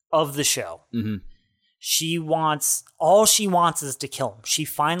show. Mm-hmm. All she wants is to kill him. She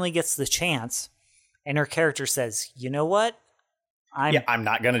finally gets the chance, and her character says, "You know what? I'm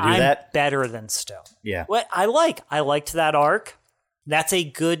not going to do that. Better than Stone." Yeah. What I liked that arc. That's a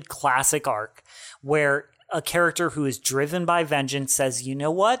good classic arc where a character who is driven by vengeance says, "You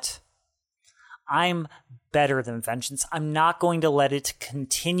know what? I'm better than vengeance. I'm not going to let it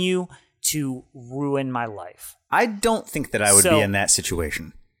continue to ruin my life." I don't think that I would be in that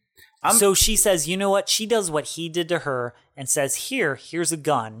situation. So she says, "You know what?" She does what he did to her and says, here's a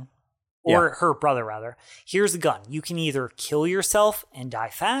gun. Or her brother, rather. "Here's a gun. You can either kill yourself and die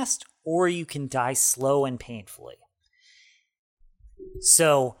fast, or you can die slow and painfully."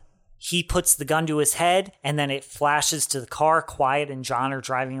 So he puts the gun to his head, and then it flashes to the car. Quiet and John are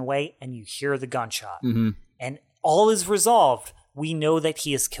driving away, and you hear the gunshot. Mm-hmm. And all is resolved. We know that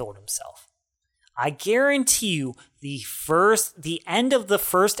he has killed himself. I guarantee you, the end of the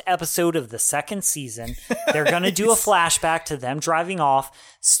first episode of the second season, they're going to do a flashback to them driving off.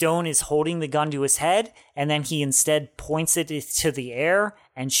 Stone is holding the gun to his head, and then he instead points it to the air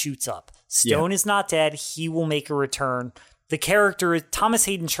and shoots up. Stone is not dead. He will make a return. The character, Thomas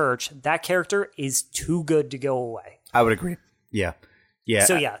Haden Church, that character is too good to go away. I would agree. Yeah. Yeah.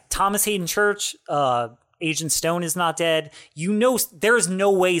 So Thomas Haden Church, Agent Stone is not dead. There's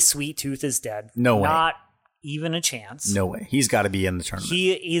no way Sweet Tooth is dead. No way. Not even a chance. No way. He's got to be in the tournament.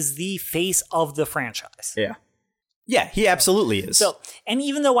 He is the face of the franchise. Yeah. Yeah, he absolutely is. So, and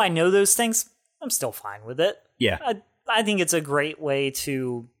even though I know those things, I'm still fine with it. Yeah. I think it's a great way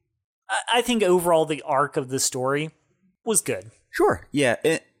to... I think overall the arc of the story was good. Sure. Yeah.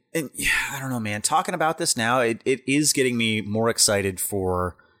 And I don't know, man. Talking about this now, it is getting me more excited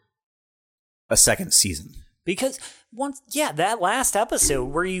for a second season. Because that last episode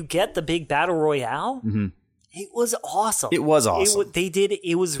where you get the big battle royale, it was awesome. It was awesome.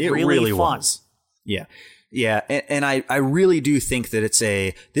 It was really fun. Was. Yeah. Yeah. And I really do think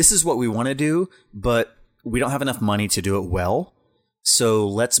that this is what we want to do, but we don't have enough money to do it well. So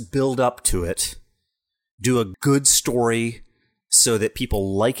let's build up to it. Do a good story so that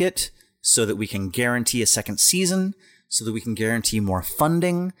people like it, so that we can guarantee a second season, so that we can guarantee more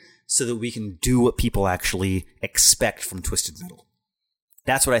funding, so that we can do what people actually expect from Twisted Metal.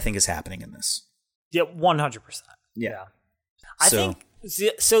 That's what I think is happening in this. Yeah, 100%. Yeah. I think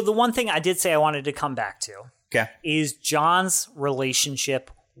so. The one thing I did say I wanted to come back to is John's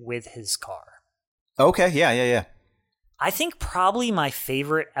relationship with his car. Okay, yeah. I think probably my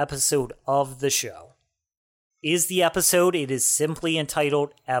favorite episode of the show is the episode. It is simply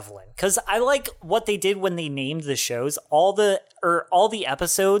entitled Evelyn, because I like what they did when they named the shows. All the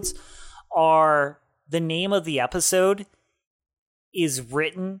episodes are, the name of the episode is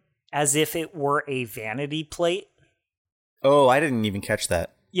written as if it were a vanity plate. Oh, I didn't even catch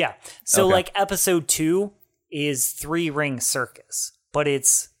that. Yeah. So Okay. like episode 2 is 3-ring circus, but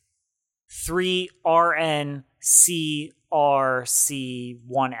it's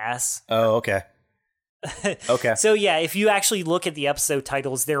 3RNCRC1S. Oh, okay. Okay. So yeah, if you actually look at the episode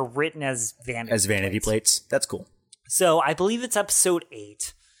titles, they're written as vanity plates. That's cool. So I believe it's episode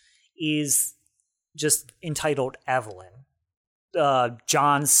 8 is just entitled Evelyn.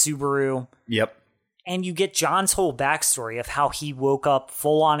 John's Subaru. Yep. And you get John's whole backstory of how he woke up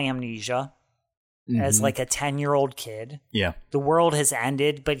full on amnesia as like a 10-year-old kid. Yeah. The world has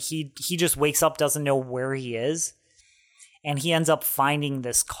ended, but he just wakes up, doesn't know where he is. And he ends up finding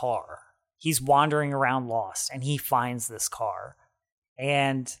this car. He's wandering around lost, and he finds this car.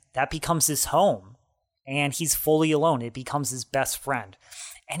 And that becomes his home. And he's fully alone. It becomes his best friend.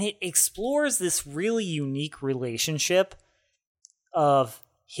 And it explores this really unique relationship of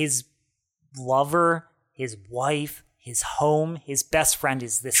his lover, his wife, his home, his best friend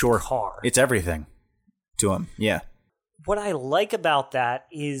is this car. It's everything to him. Yeah. What I like about that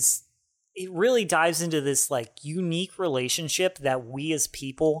is it really dives into this like unique relationship that we as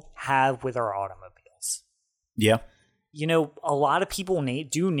people have with our automobiles. Yeah. You know, a lot of people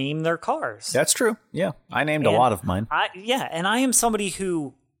do name their cars. That's true. Yeah. I named a lot of mine. And I am somebody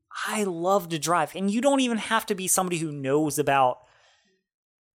who I love to drive. And you don't even have to be somebody who knows about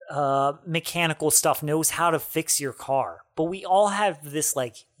mechanical stuff, knows how to fix your car. But we all have this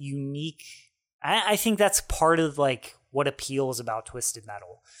like unique, I think that's part of like what appeals about Twisted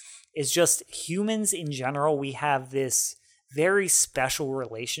Metal. Is just humans in general, we have this very special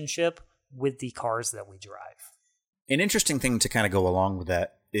relationship with the cars that we drive. An interesting thing to kind of go along with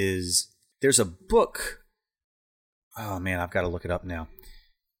that is there's a book. Oh man, I've got to look it up now.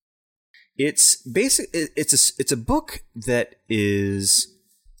 It's a book that is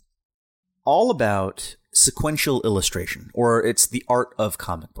all about sequential illustration, or it's the art of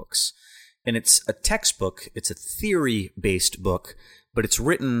comic books. And it's a textbook, it's a theory-based book, but it's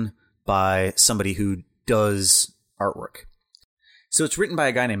written by somebody who does artwork. So it's written by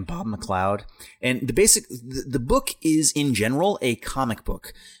a guy named Bob McLeod, and the book is in general a comic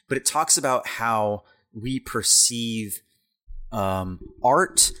book, but it talks about how we perceive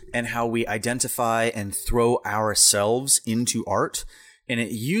art and how we identify and throw ourselves into art, and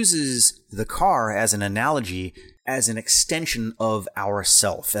it uses the car as an analogy, as an extension of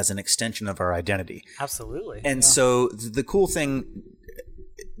ourself, as an extension of our identity. Absolutely. And so the cool thing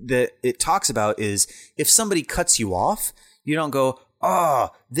that it talks about is if somebody cuts you off, you don't go,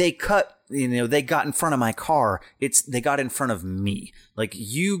 they got in front of my car. They got in front of me. Like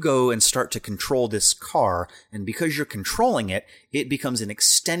you go and start to control this car. And because you're controlling it, it becomes an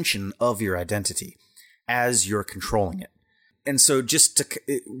extension of your identity as you're controlling it. And so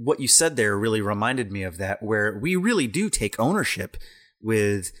what you said there really reminded me of that, where we really do take ownership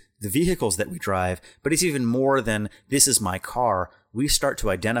with the vehicles that we drive, but it's even more than this is my car. We start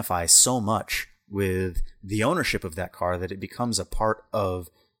to identify so much with the ownership of that car that it becomes a part of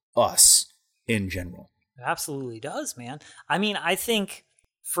us in general. It absolutely does, man. I mean, I think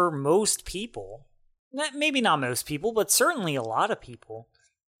for most people, maybe not most people, but certainly a lot of people,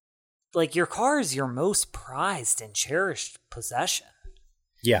 like your car is your most prized and cherished possession.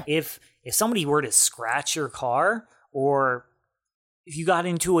 Yeah. If somebody were to scratch your car, or if you got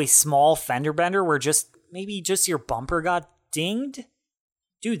into a small fender bender where maybe just your bumper got dinged,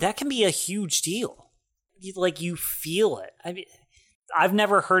 dude, that can be a huge deal. You feel it. I mean, I've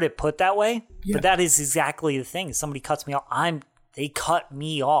never heard it put that way, but that is exactly the thing. Somebody cuts me off, they cut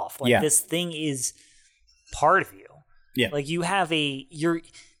me off. This thing is part of you. Yeah. Like you have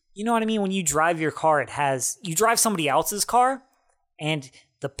you know what I mean? When you drive your car, you drive somebody else's car and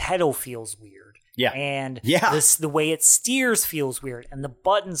the pedal feels weird. Yeah. And the way it steers feels weird. And the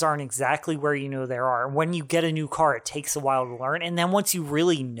buttons aren't exactly where you know they are. And when you get a new car, it takes a while to learn. And then once you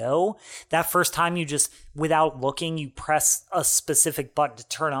really know, that first time you just, without looking, you press a specific button to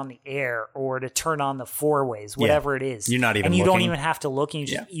turn on the air or to turn on the four-ways, whatever it is. You're not even looking. And you looking. don't even have to look. And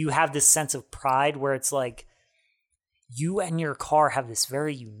you have this sense of pride where it's like you and your car have this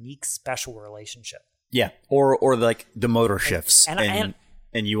very unique, special relationship. Yeah. Or like the motor shifts.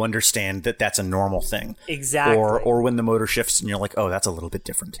 And you understand that that's a normal thing. Exactly. Or when the motor shifts and you're like, oh, that's a little bit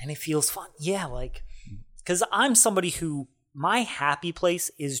different. And it feels fun. Yeah, because I'm somebody who, my happy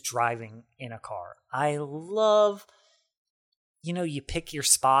place is driving in a car. I love, you pick your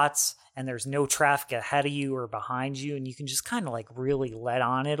spots and there's no traffic ahead of you or behind you, and you can just kind of really let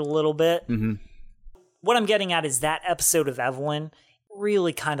on it a little bit. Mm-hmm. What I'm getting at is that episode of Evelyn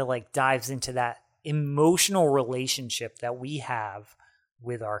really kind of dives into that emotional relationship that we have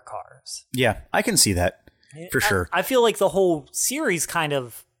with our cars. Yeah, I can see that for sure. I feel like the whole series kind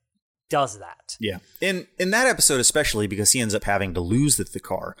of does that. Yeah. In that episode especially, because he ends up having to lose the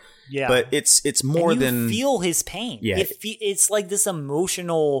car. Yeah. But it's more than... feel his pain. Yeah. It's like this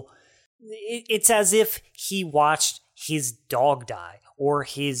emotional... It's as if he watched his dog die or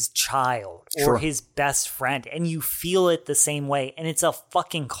his child or his best friend, and you feel it the same way. And it's a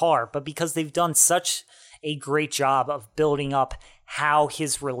fucking car. But because they've done such a great job of building up how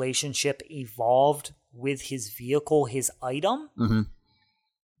his relationship evolved with his vehicle, his item... Mm-hmm.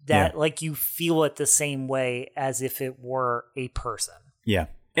 That like you feel it the same way as if it were a person. Yeah.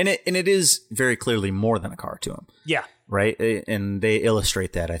 And it is very clearly more than a car to him. Yeah. Right? And they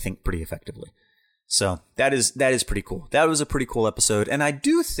illustrate that, I think, pretty effectively. So that is pretty cool. That was a pretty cool episode. And I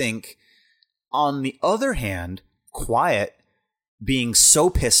do think, on the other hand, Quiet being so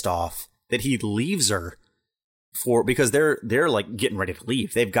pissed off that he leaves her because they're like getting ready to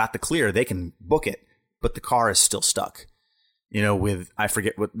leave. They've got the clear, they can book it, but the car is still stuck. You know, with, I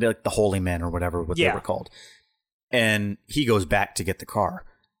forget what, like the Holy Men or whatever, what they were called. And he goes back to get the car.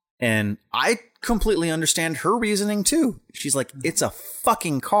 And I completely understand her reasoning too. She's like, it's a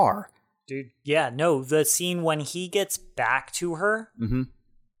fucking car. Dude, yeah, no, the scene when he gets back to her,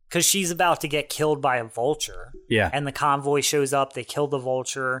 because she's about to get killed by a vulture. Yeah. And the convoy shows up, they kill the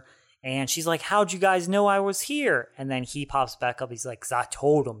vulture. And she's like, how'd you guys know I was here? And then he pops back up. He's like, because I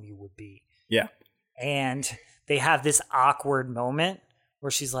told him you would be. Yeah. And... they have this awkward moment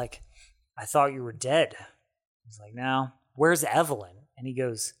where she's like, I thought you were dead. He's like, no, where's Evelyn? And he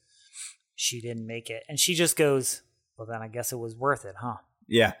goes, she didn't make it. And she just goes, well, then I guess it was worth it, huh?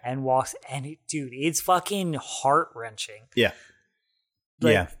 Yeah. And walks. And dude, it's fucking heart-wrenching. Yeah.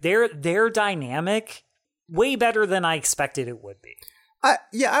 Like, their dynamic, way better than I expected it would be.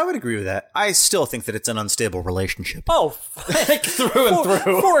 I would agree with that. I still think that it's an unstable relationship. Oh, like through and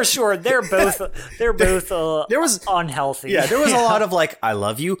through. For sure. They're both there was unhealthy. Yeah, there was a lot of like, I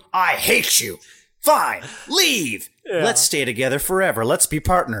love you, I hate you. Fine, leave. Yeah. Let's stay together forever. Let's be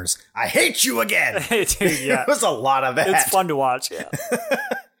partners. I hate you again. Dude, yeah. There was a lot of that. It's fun to watch, yeah.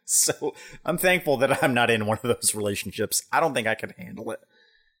 So I'm thankful that I'm not in one of those relationships. I don't think I could handle it.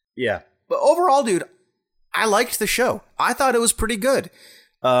 Yeah. But overall, dude, I liked the show. I thought it was pretty good.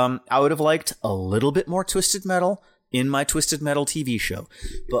 I would have liked a little bit more Twisted Metal in my Twisted Metal TV show.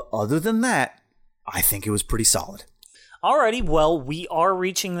 But other than that, I think it was pretty solid. Alrighty, well, we are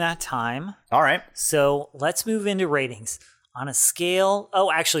reaching that time. All right. So let's move into ratings. On a scale...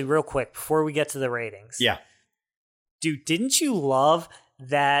 Oh, actually, real quick, before we get to the ratings. Yeah. Dude, didn't you love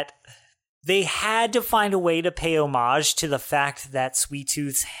that... they had to find a way to pay homage to the fact that Sweet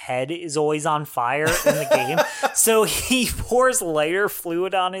Tooth's head is always on fire in the game. So he pours lighter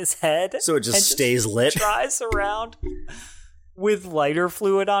fluid on his head. So it just stays lit. Drives around with lighter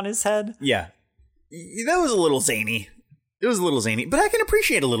fluid on his head. Yeah. That was a little zany. It was a little zany, but I can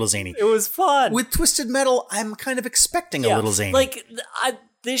appreciate a little zany. It was fun. With Twisted Metal, I'm kind of expecting a little zany. Like,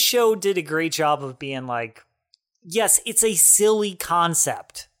 this show did a great job of being like, yes, it's a silly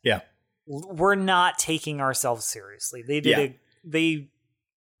concept. Yeah. We're not taking ourselves seriously. They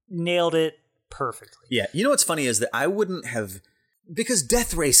nailed it perfectly. Yeah. You know what's funny is that I wouldn't have, because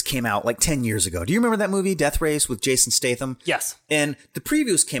Death Race came out like 10 years ago. Do you remember that movie, Death Race, with Jason Statham? Yes. And the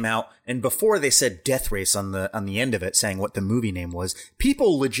previews came out, and before they said Death Race on the end of it, saying what the movie name was,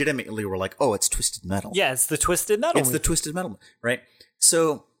 people legitimately were like, "Oh, it's Twisted Metal." Yeah, it's the Twisted Metal. It's the Twisted Metal, right?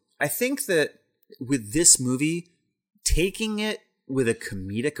 So I think that with this movie, taking it with a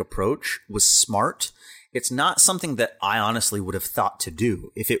comedic approach was smart. It's not something that I honestly would have thought to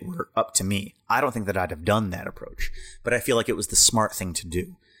do if it were up to me. I don't think that I'd have done that approach, but I feel like it was the smart thing to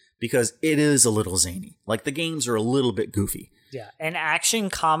do because it is a little zany. Like the games are a little bit goofy. Yeah, an action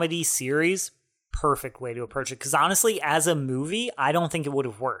comedy series, perfect way to approach it. Because honestly, as a movie, I don't think it would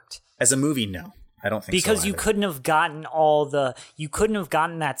have worked. As a movie, no. I don't think so because you couldn't have gotten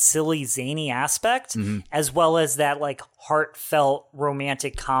that silly zany aspect as well as that like heartfelt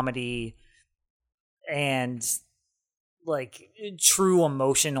romantic comedy and like true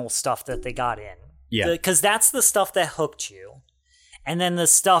emotional stuff that they got in. Yeah. Because that's the stuff that hooked you. And then the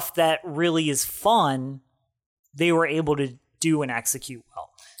stuff that really is fun, they were able to do and execute well.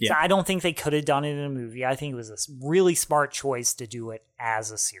 Yeah. So I don't think they could have done it in a movie. I think it was a really smart choice to do it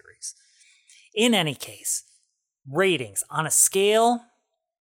as a series. In any case, ratings on a scale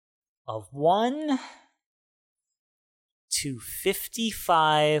of 1 to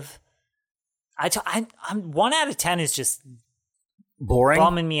 55. I'm 1 out of 10 is just boring,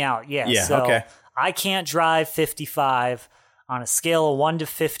 bumming me out. Yeah. So okay. I can't drive 55. on a scale of 1 to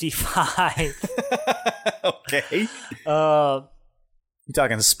 55. Okay. You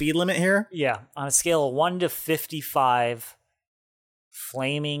talking the speed limit here? Yeah, on a scale of 1 to 55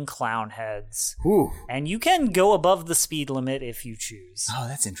 flaming clown heads. Ooh. And you can go above the speed limit if you choose. Oh,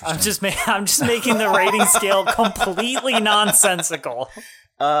 that's interesting. I'm just making the rating scale completely nonsensical.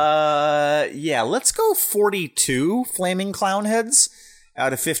 Yeah, let's go 42 flaming clown heads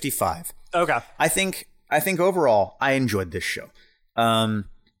out of 55. Okay. I think overall I enjoyed this show.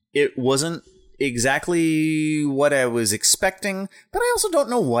 It wasn't exactly what I was expecting, but I also don't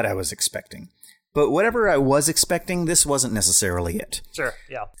know what I was expecting. But whatever I was expecting, this wasn't necessarily it. Sure,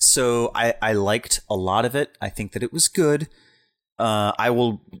 yeah. So I liked a lot of it. I think that it was good. I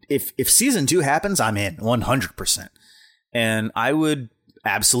will, if season 2 happens, I'm in 100%. And I would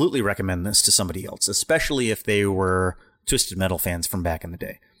absolutely recommend this to somebody else, especially if they were Twisted Metal fans from back in the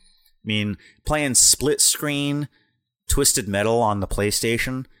day. I mean, playing split screen Twisted Metal on the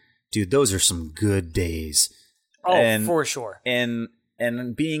PlayStation, dude, those are some good days. Oh, for sure.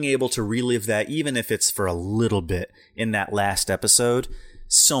 And being able to relive that, even if it's for a little bit in that last episode,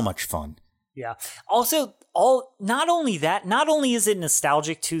 so much fun. Yeah. Also, not only is it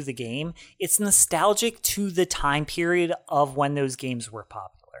nostalgic to the game, it's nostalgic to the time period of when those games were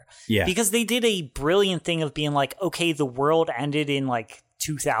popular. Yeah. Because they did a brilliant thing of being like, okay, the world ended in like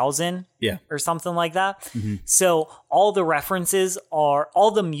 2000 or something like that. Mm-hmm. So all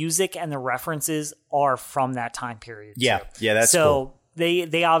the music and the references are from that time period. Yeah. Too. Yeah, that's so cool.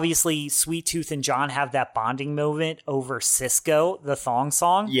 They obviously, Sweet Tooth and John have that bonding moment over Cisco, the thong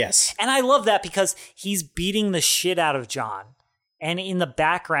song. Yes. And I love that because he's beating the shit out of John. And in the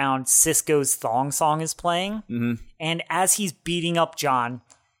background, Cisco's thong song is playing. Mm-hmm. And as he's beating up John,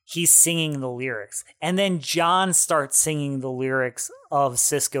 he's singing the lyrics. And then John starts singing the lyrics of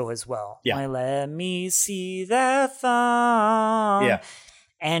Cisco as well. Yeah. Like, let me see that thong. Yeah.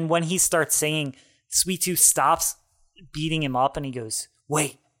 And when he starts singing, Sweet Tooth stops beating him up and he goes,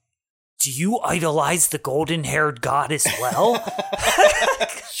 wait, do you idolize the golden-haired god as well?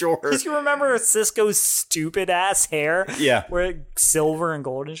 Sure. Because you remember Cisco's stupid-ass hair? Yeah. Where silver and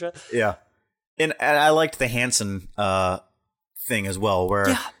gold and shit? Yeah. And I liked the Hanson thing as well,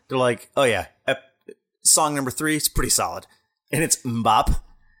 where they're like, oh yeah, song number 3 is pretty solid. And it's Mbop.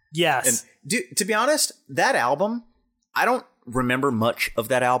 Yes. And to be honest, that album, I don't remember much of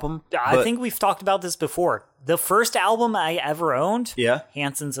that album. I think we've talked about this before. The first album I ever owned,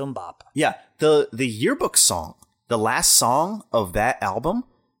 Hanson's Mbop. Yeah. The yearbook song, the last song of that album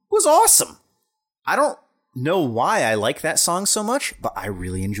was awesome. I don't know why I like that song so much, but I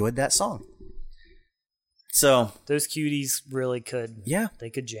really enjoyed that song. So those cuties really could. Yeah.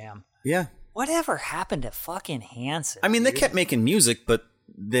 They could jam. Yeah. Whatever happened to fucking Hanson? I mean, they kept making music, but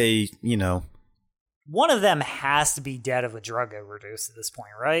they, one of them has to be dead of a drug overdose at this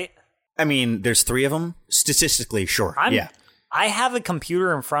point, right? I mean, there's 3 of them. Statistically, sure. I have a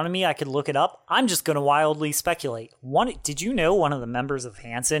computer in front of me. I could look it up. I'm just going to wildly speculate. Did you know one of the members of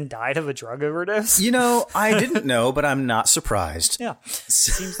Hanson died of a drug overdose? I didn't know, but I'm not surprised. Yeah.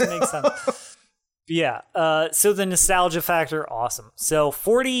 Seems to make sense. Yeah. So the nostalgia factor, awesome. So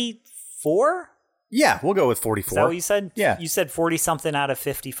 44? Yeah, we'll go with 44. Is that what you said? Yeah. You said 40-something out of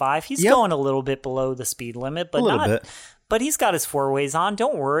 55. He's going a little bit below the speed limit, but a little bit. But he's got his 4-ways on.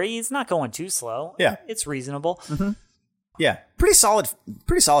 Don't worry. He's not going too slow. Yeah. It's reasonable. Mm-hmm. Yeah. Pretty solid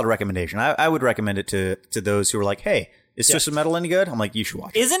recommendation. I would recommend it to those who are like, hey, is Twisted Metal any good? I'm like, you should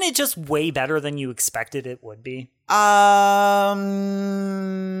watch it. Isn't it just way better than you expected it would be?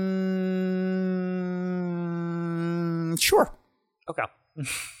 Sure. Okay.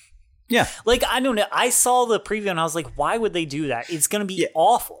 Yeah. Like, I don't know. I saw the preview and I was like, why would they do that? It's going to be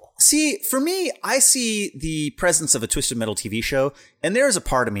awful. See, for me, I see the presence of a Twisted Metal TV show, and there's a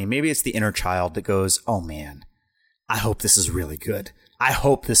part of me, maybe it's the inner child, that goes, oh man, I hope this is really good. I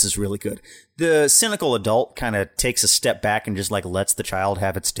hope this is really good. The cynical adult kind of takes a step back and just like lets the child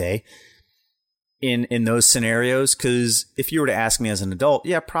have its day in those scenarios, because if you were to ask me as an adult,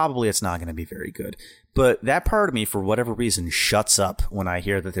 yeah, probably it's not going to be very good. But that part of me, for whatever reason, shuts up when I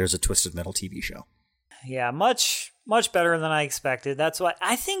hear that there's a Twisted Metal TV show. Yeah, much better than I expected. That's why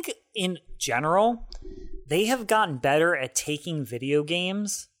I think in general, they have gotten better at taking video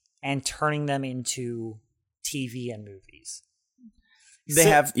games and turning them into TV and movies. They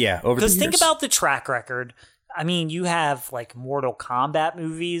have, over the years. Because think about the track record. I mean, you have like Mortal Kombat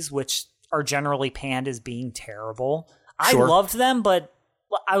movies, which are generally panned as being terrible. Sure. I loved them, but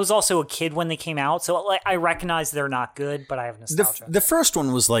I was also a kid when they came out, so like I recognize they're not good, but I have nostalgia. The first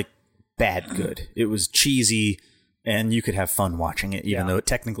one was like bad good. It was cheesy, and you could have fun watching it, even though it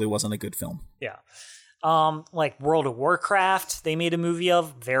technically wasn't a good film. Yeah. Like World of Warcraft, they made a movie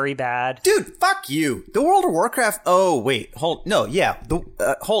of, very bad. Dude, fuck you. The World of Warcraft. Oh wait, hold on.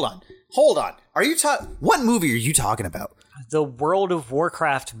 Are you what movie are you talking about? The World of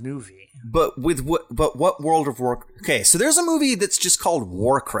Warcraft movie. But what World of Warcraft? Okay, so there's a movie that's just called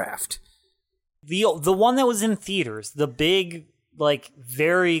Warcraft. The one that was in theaters, the big, like,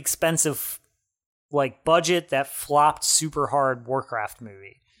 very expensive, like, budget that flopped super hard Warcraft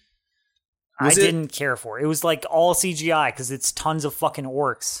movie. I didn't care for it. It was like all CGI because it's tons of fucking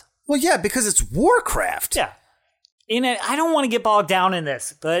orcs. Well, yeah, because it's Warcraft. Yeah. I don't want to get bogged down in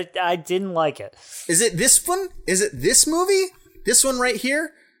this, but I didn't like it. Is it this one? Is it this movie? This one right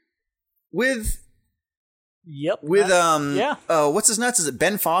here? With what's his nuts? Is it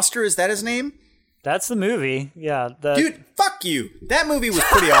Ben Foster? Is that his name? That's the movie. Yeah. Dude, fuck you. That movie was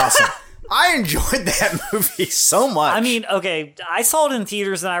pretty awesome. I enjoyed that movie so much. I mean, okay, I saw it in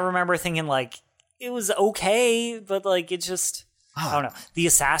theaters and I remember thinking, like, it was okay, but, like, it just, I don't know. The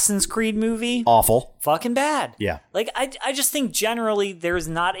Assassin's Creed movie? Awful. Fucking bad. Yeah. Like, I just think generally there's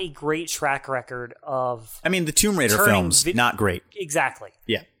not a great track record of... I mean, the Tomb Raider films, not great. Exactly.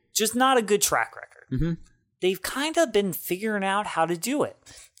 Yeah. Just not a good track record. Mm-hmm. They've kind of been figuring out how to do it.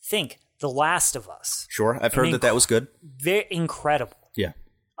 Think, The Last of Us. Sure, I've heard that was good. Very incredible. Yeah.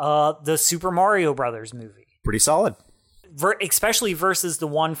 The Super Mario Brothers movie. Pretty solid. Especially versus the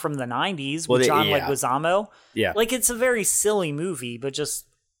one from the 90s with John Leguizamo. Yeah. Like, it's a very silly movie, but just,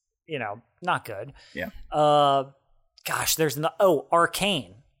 not good. Yeah. Gosh, there's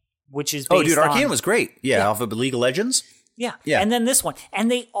Arcane, which is based Oh, dude, Arcane was great. Yeah, off of League of Legends. Yeah. And then this one. And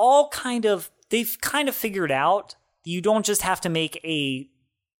they've kind of figured out you don't just have to make a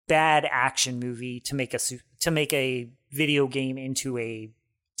bad action movie to make a video game into a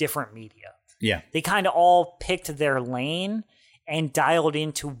different media. Yeah. They kind of all picked their lane and dialed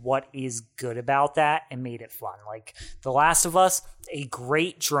into what is good about that and made it fun. Like The Last of Us, a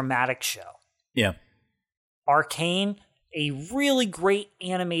great dramatic show. Yeah. Arcane, a really great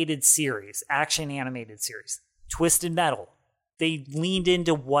animated series, action animated series. Twisted Metal, they leaned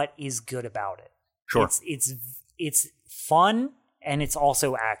into what is good about it. Sure. It's fun and it's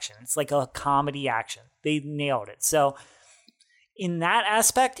also action. It's like a comedy action. They nailed it. So in that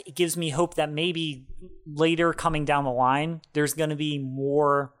aspect, it gives me hope that maybe later coming down the line, there's going to be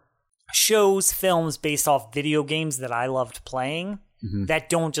more shows, films based off video games that I loved playing that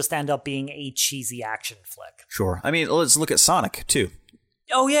don't just end up being a cheesy action flick. Sure. I mean, let's look at Sonic too.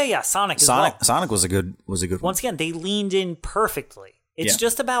 Oh yeah, Sonic as well. Sonic was a good one. Once again, they leaned in perfectly. It's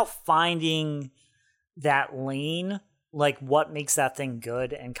just about finding that lane, like what makes that thing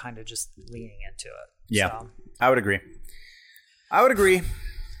good, and kind of just leaning into it. Yeah, so. I would agree. All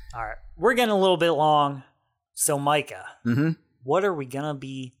right, we're getting a little bit long. So Micah, what are we gonna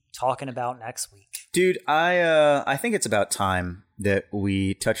be talking about next week? Dude, I think it's about time that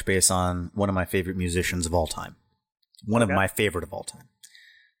we touch base on one of my favorite musicians of all time. One of my favorite of all time.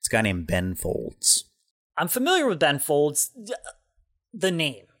 It's a guy named Ben Folds. I'm familiar with Ben Folds, the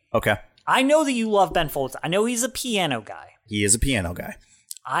name. Okay. I know that you love Ben Folds. I know he's a piano guy. He is a piano guy.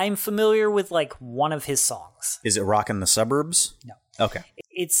 I'm familiar with, like, one of his songs. Is it Rockin' the Suburbs? No. Okay.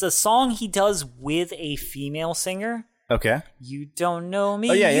 It's a song he does with a female singer. Okay. You don't know me.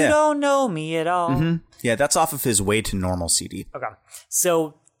 Oh, yeah. You don't know me at all. Mm-hmm. Yeah, that's off of his Way to Normal CD. Okay.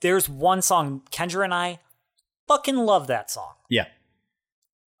 So there's one song, Kendra and I fucking love that song. Yeah.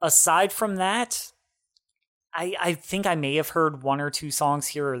 Aside from that, I think I may have heard one or two songs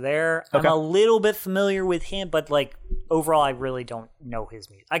here or there. Okay. I'm a little bit familiar with him, but, like, overall, I really don't know his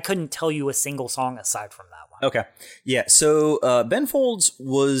music. I couldn't tell you a single song aside from that one. Okay. Yeah, so Ben Folds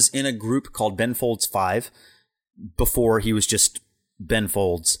was in a group called Ben Folds 5 before he was just Ben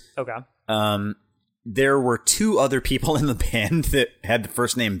Folds. Okay. There were two other people in the band that had the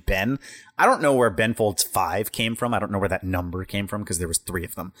first name Ben. I don't know where Ben Folds 5 came from. I don't know where that number came from because there was three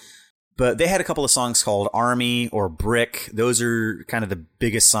of them. But they had a couple of songs called Army or Brick. Those are kind of the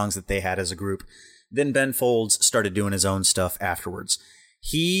biggest songs that they had as a group. Then Ben Folds started doing his own stuff afterwards.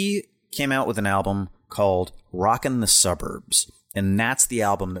 He came out with an album called Rockin' the Suburbs, and that's the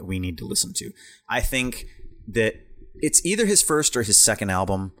album that we need to listen to. I think that it's either his first or his second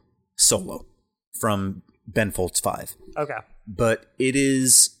album solo from Ben Folds 5. Okay. But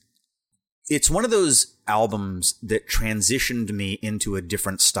it's one of those albums that transitioned me into a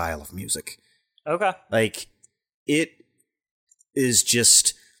different style of music. Okay. Like, it is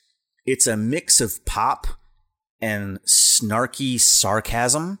just, it's a mix of pop and snarky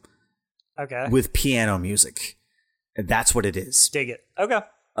sarcasm with piano music. That's what it is. Dig it. Okay.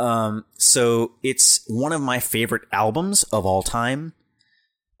 So it's one of my favorite albums of all time.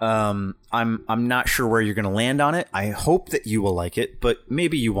 I'm not sure where you're going to land on it. I hope that you will like it, but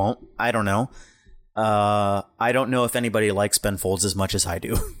maybe you won't. I don't know. I don't know if anybody likes Ben Folds as much as I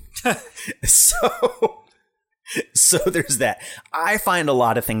do. So there's that. I find a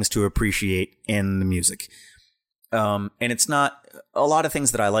lot of things to appreciate in the music. And it's not a lot of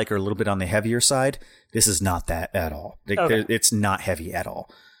things that I like are a little bit on the heavier side. This is not that at all. Okay. It's not heavy at all.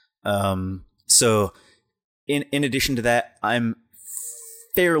 So in addition to that, I'm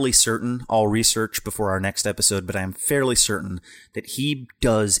fairly certain, I'll research before our next episode, but I'm fairly certain that he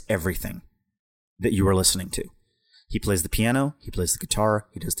does everything that you are listening to. He plays the piano, he plays the guitar,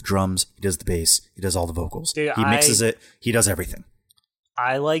 he does the drums, he does the bass, he does all the vocals. Dude, he mixes it, he does everything.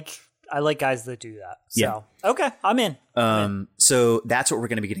 I like guys that do that. So, yeah. Okay, I'm in. So that's what we're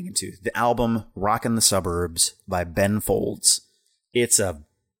going to be getting into. The album Rockin' the Suburbs by Ben Folds. It's a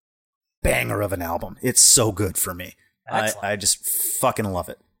banger of an album. It's so good for me. I just fucking love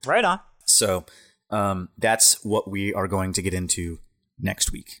it. Right on. So that's what we are going to get into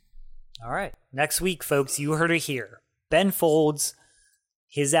next week. All right. Next week, folks, you heard it here. Ben Folds,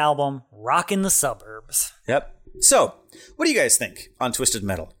 his album, Rockin' the Suburbs. Yep. So, what do you guys think on Twisted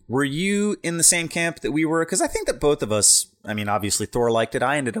Metal? Were you in the same camp that we were? Because I think that both of us, I mean, obviously Thor liked it.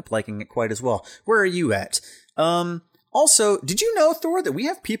 I ended up liking it quite as well. Where are you at? Also, did you know, Thor, that we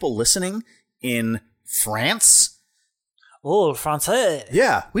have people listening in France? Oh, Francais.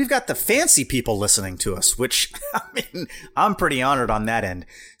 Yeah, we've got the fancy people listening to us, which, I mean, I'm pretty honored on that end.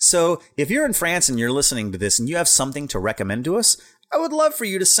 So if you're in France and you're listening to this and you have something to recommend to us, I would love for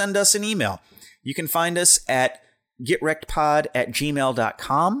you to send us an email. You can find us at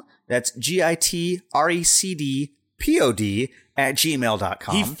getrectpod@gmail.com. That's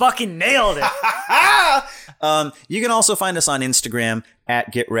GITRECDPOD@gmail.com. He fucking nailed it. You can also find us on Instagram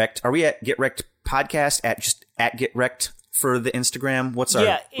at GetRect. Are we at GetRect Podcast at GetRect for the Instagram? What's our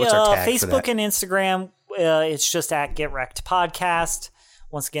tag Facebook for that? and Instagram, it's just at GetRect Podcast.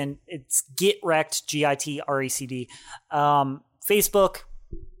 Once again, it's GetRect, GITRECD. Facebook,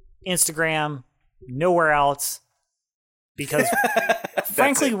 Instagram, nowhere else. Because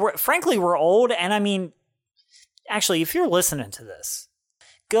frankly, we're old. And I mean, actually, if you're listening to this,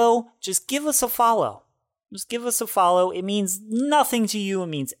 just give us a follow. Just give us a follow. It means nothing to you. It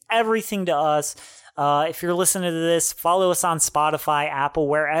means everything to us. If you're listening to this, follow us on Spotify, Apple,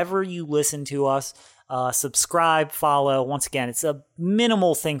 wherever you listen to us. Subscribe, follow. Once again, it's a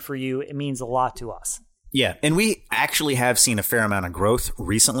minimal thing for you. It means a lot to us. Yeah, and we actually have seen a fair amount of growth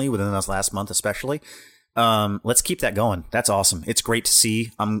recently, within this last month especially. Let's keep that going. That's awesome. It's great to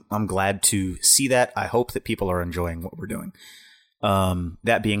see. I'm glad to see that. I hope that people are enjoying what we're doing.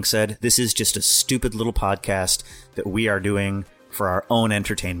 That being said, this is just a stupid little podcast that we are doing for our own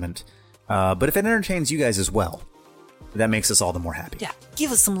entertainment. But if it entertains you guys as well, that makes us all the more happy. Yeah,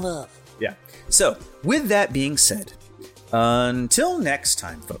 give us some love. Yeah. So, with that being said, until next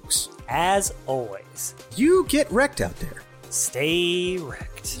time, folks. As always, You get wrecked out there. Stay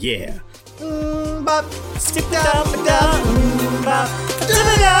wrecked. Yeah. Bop.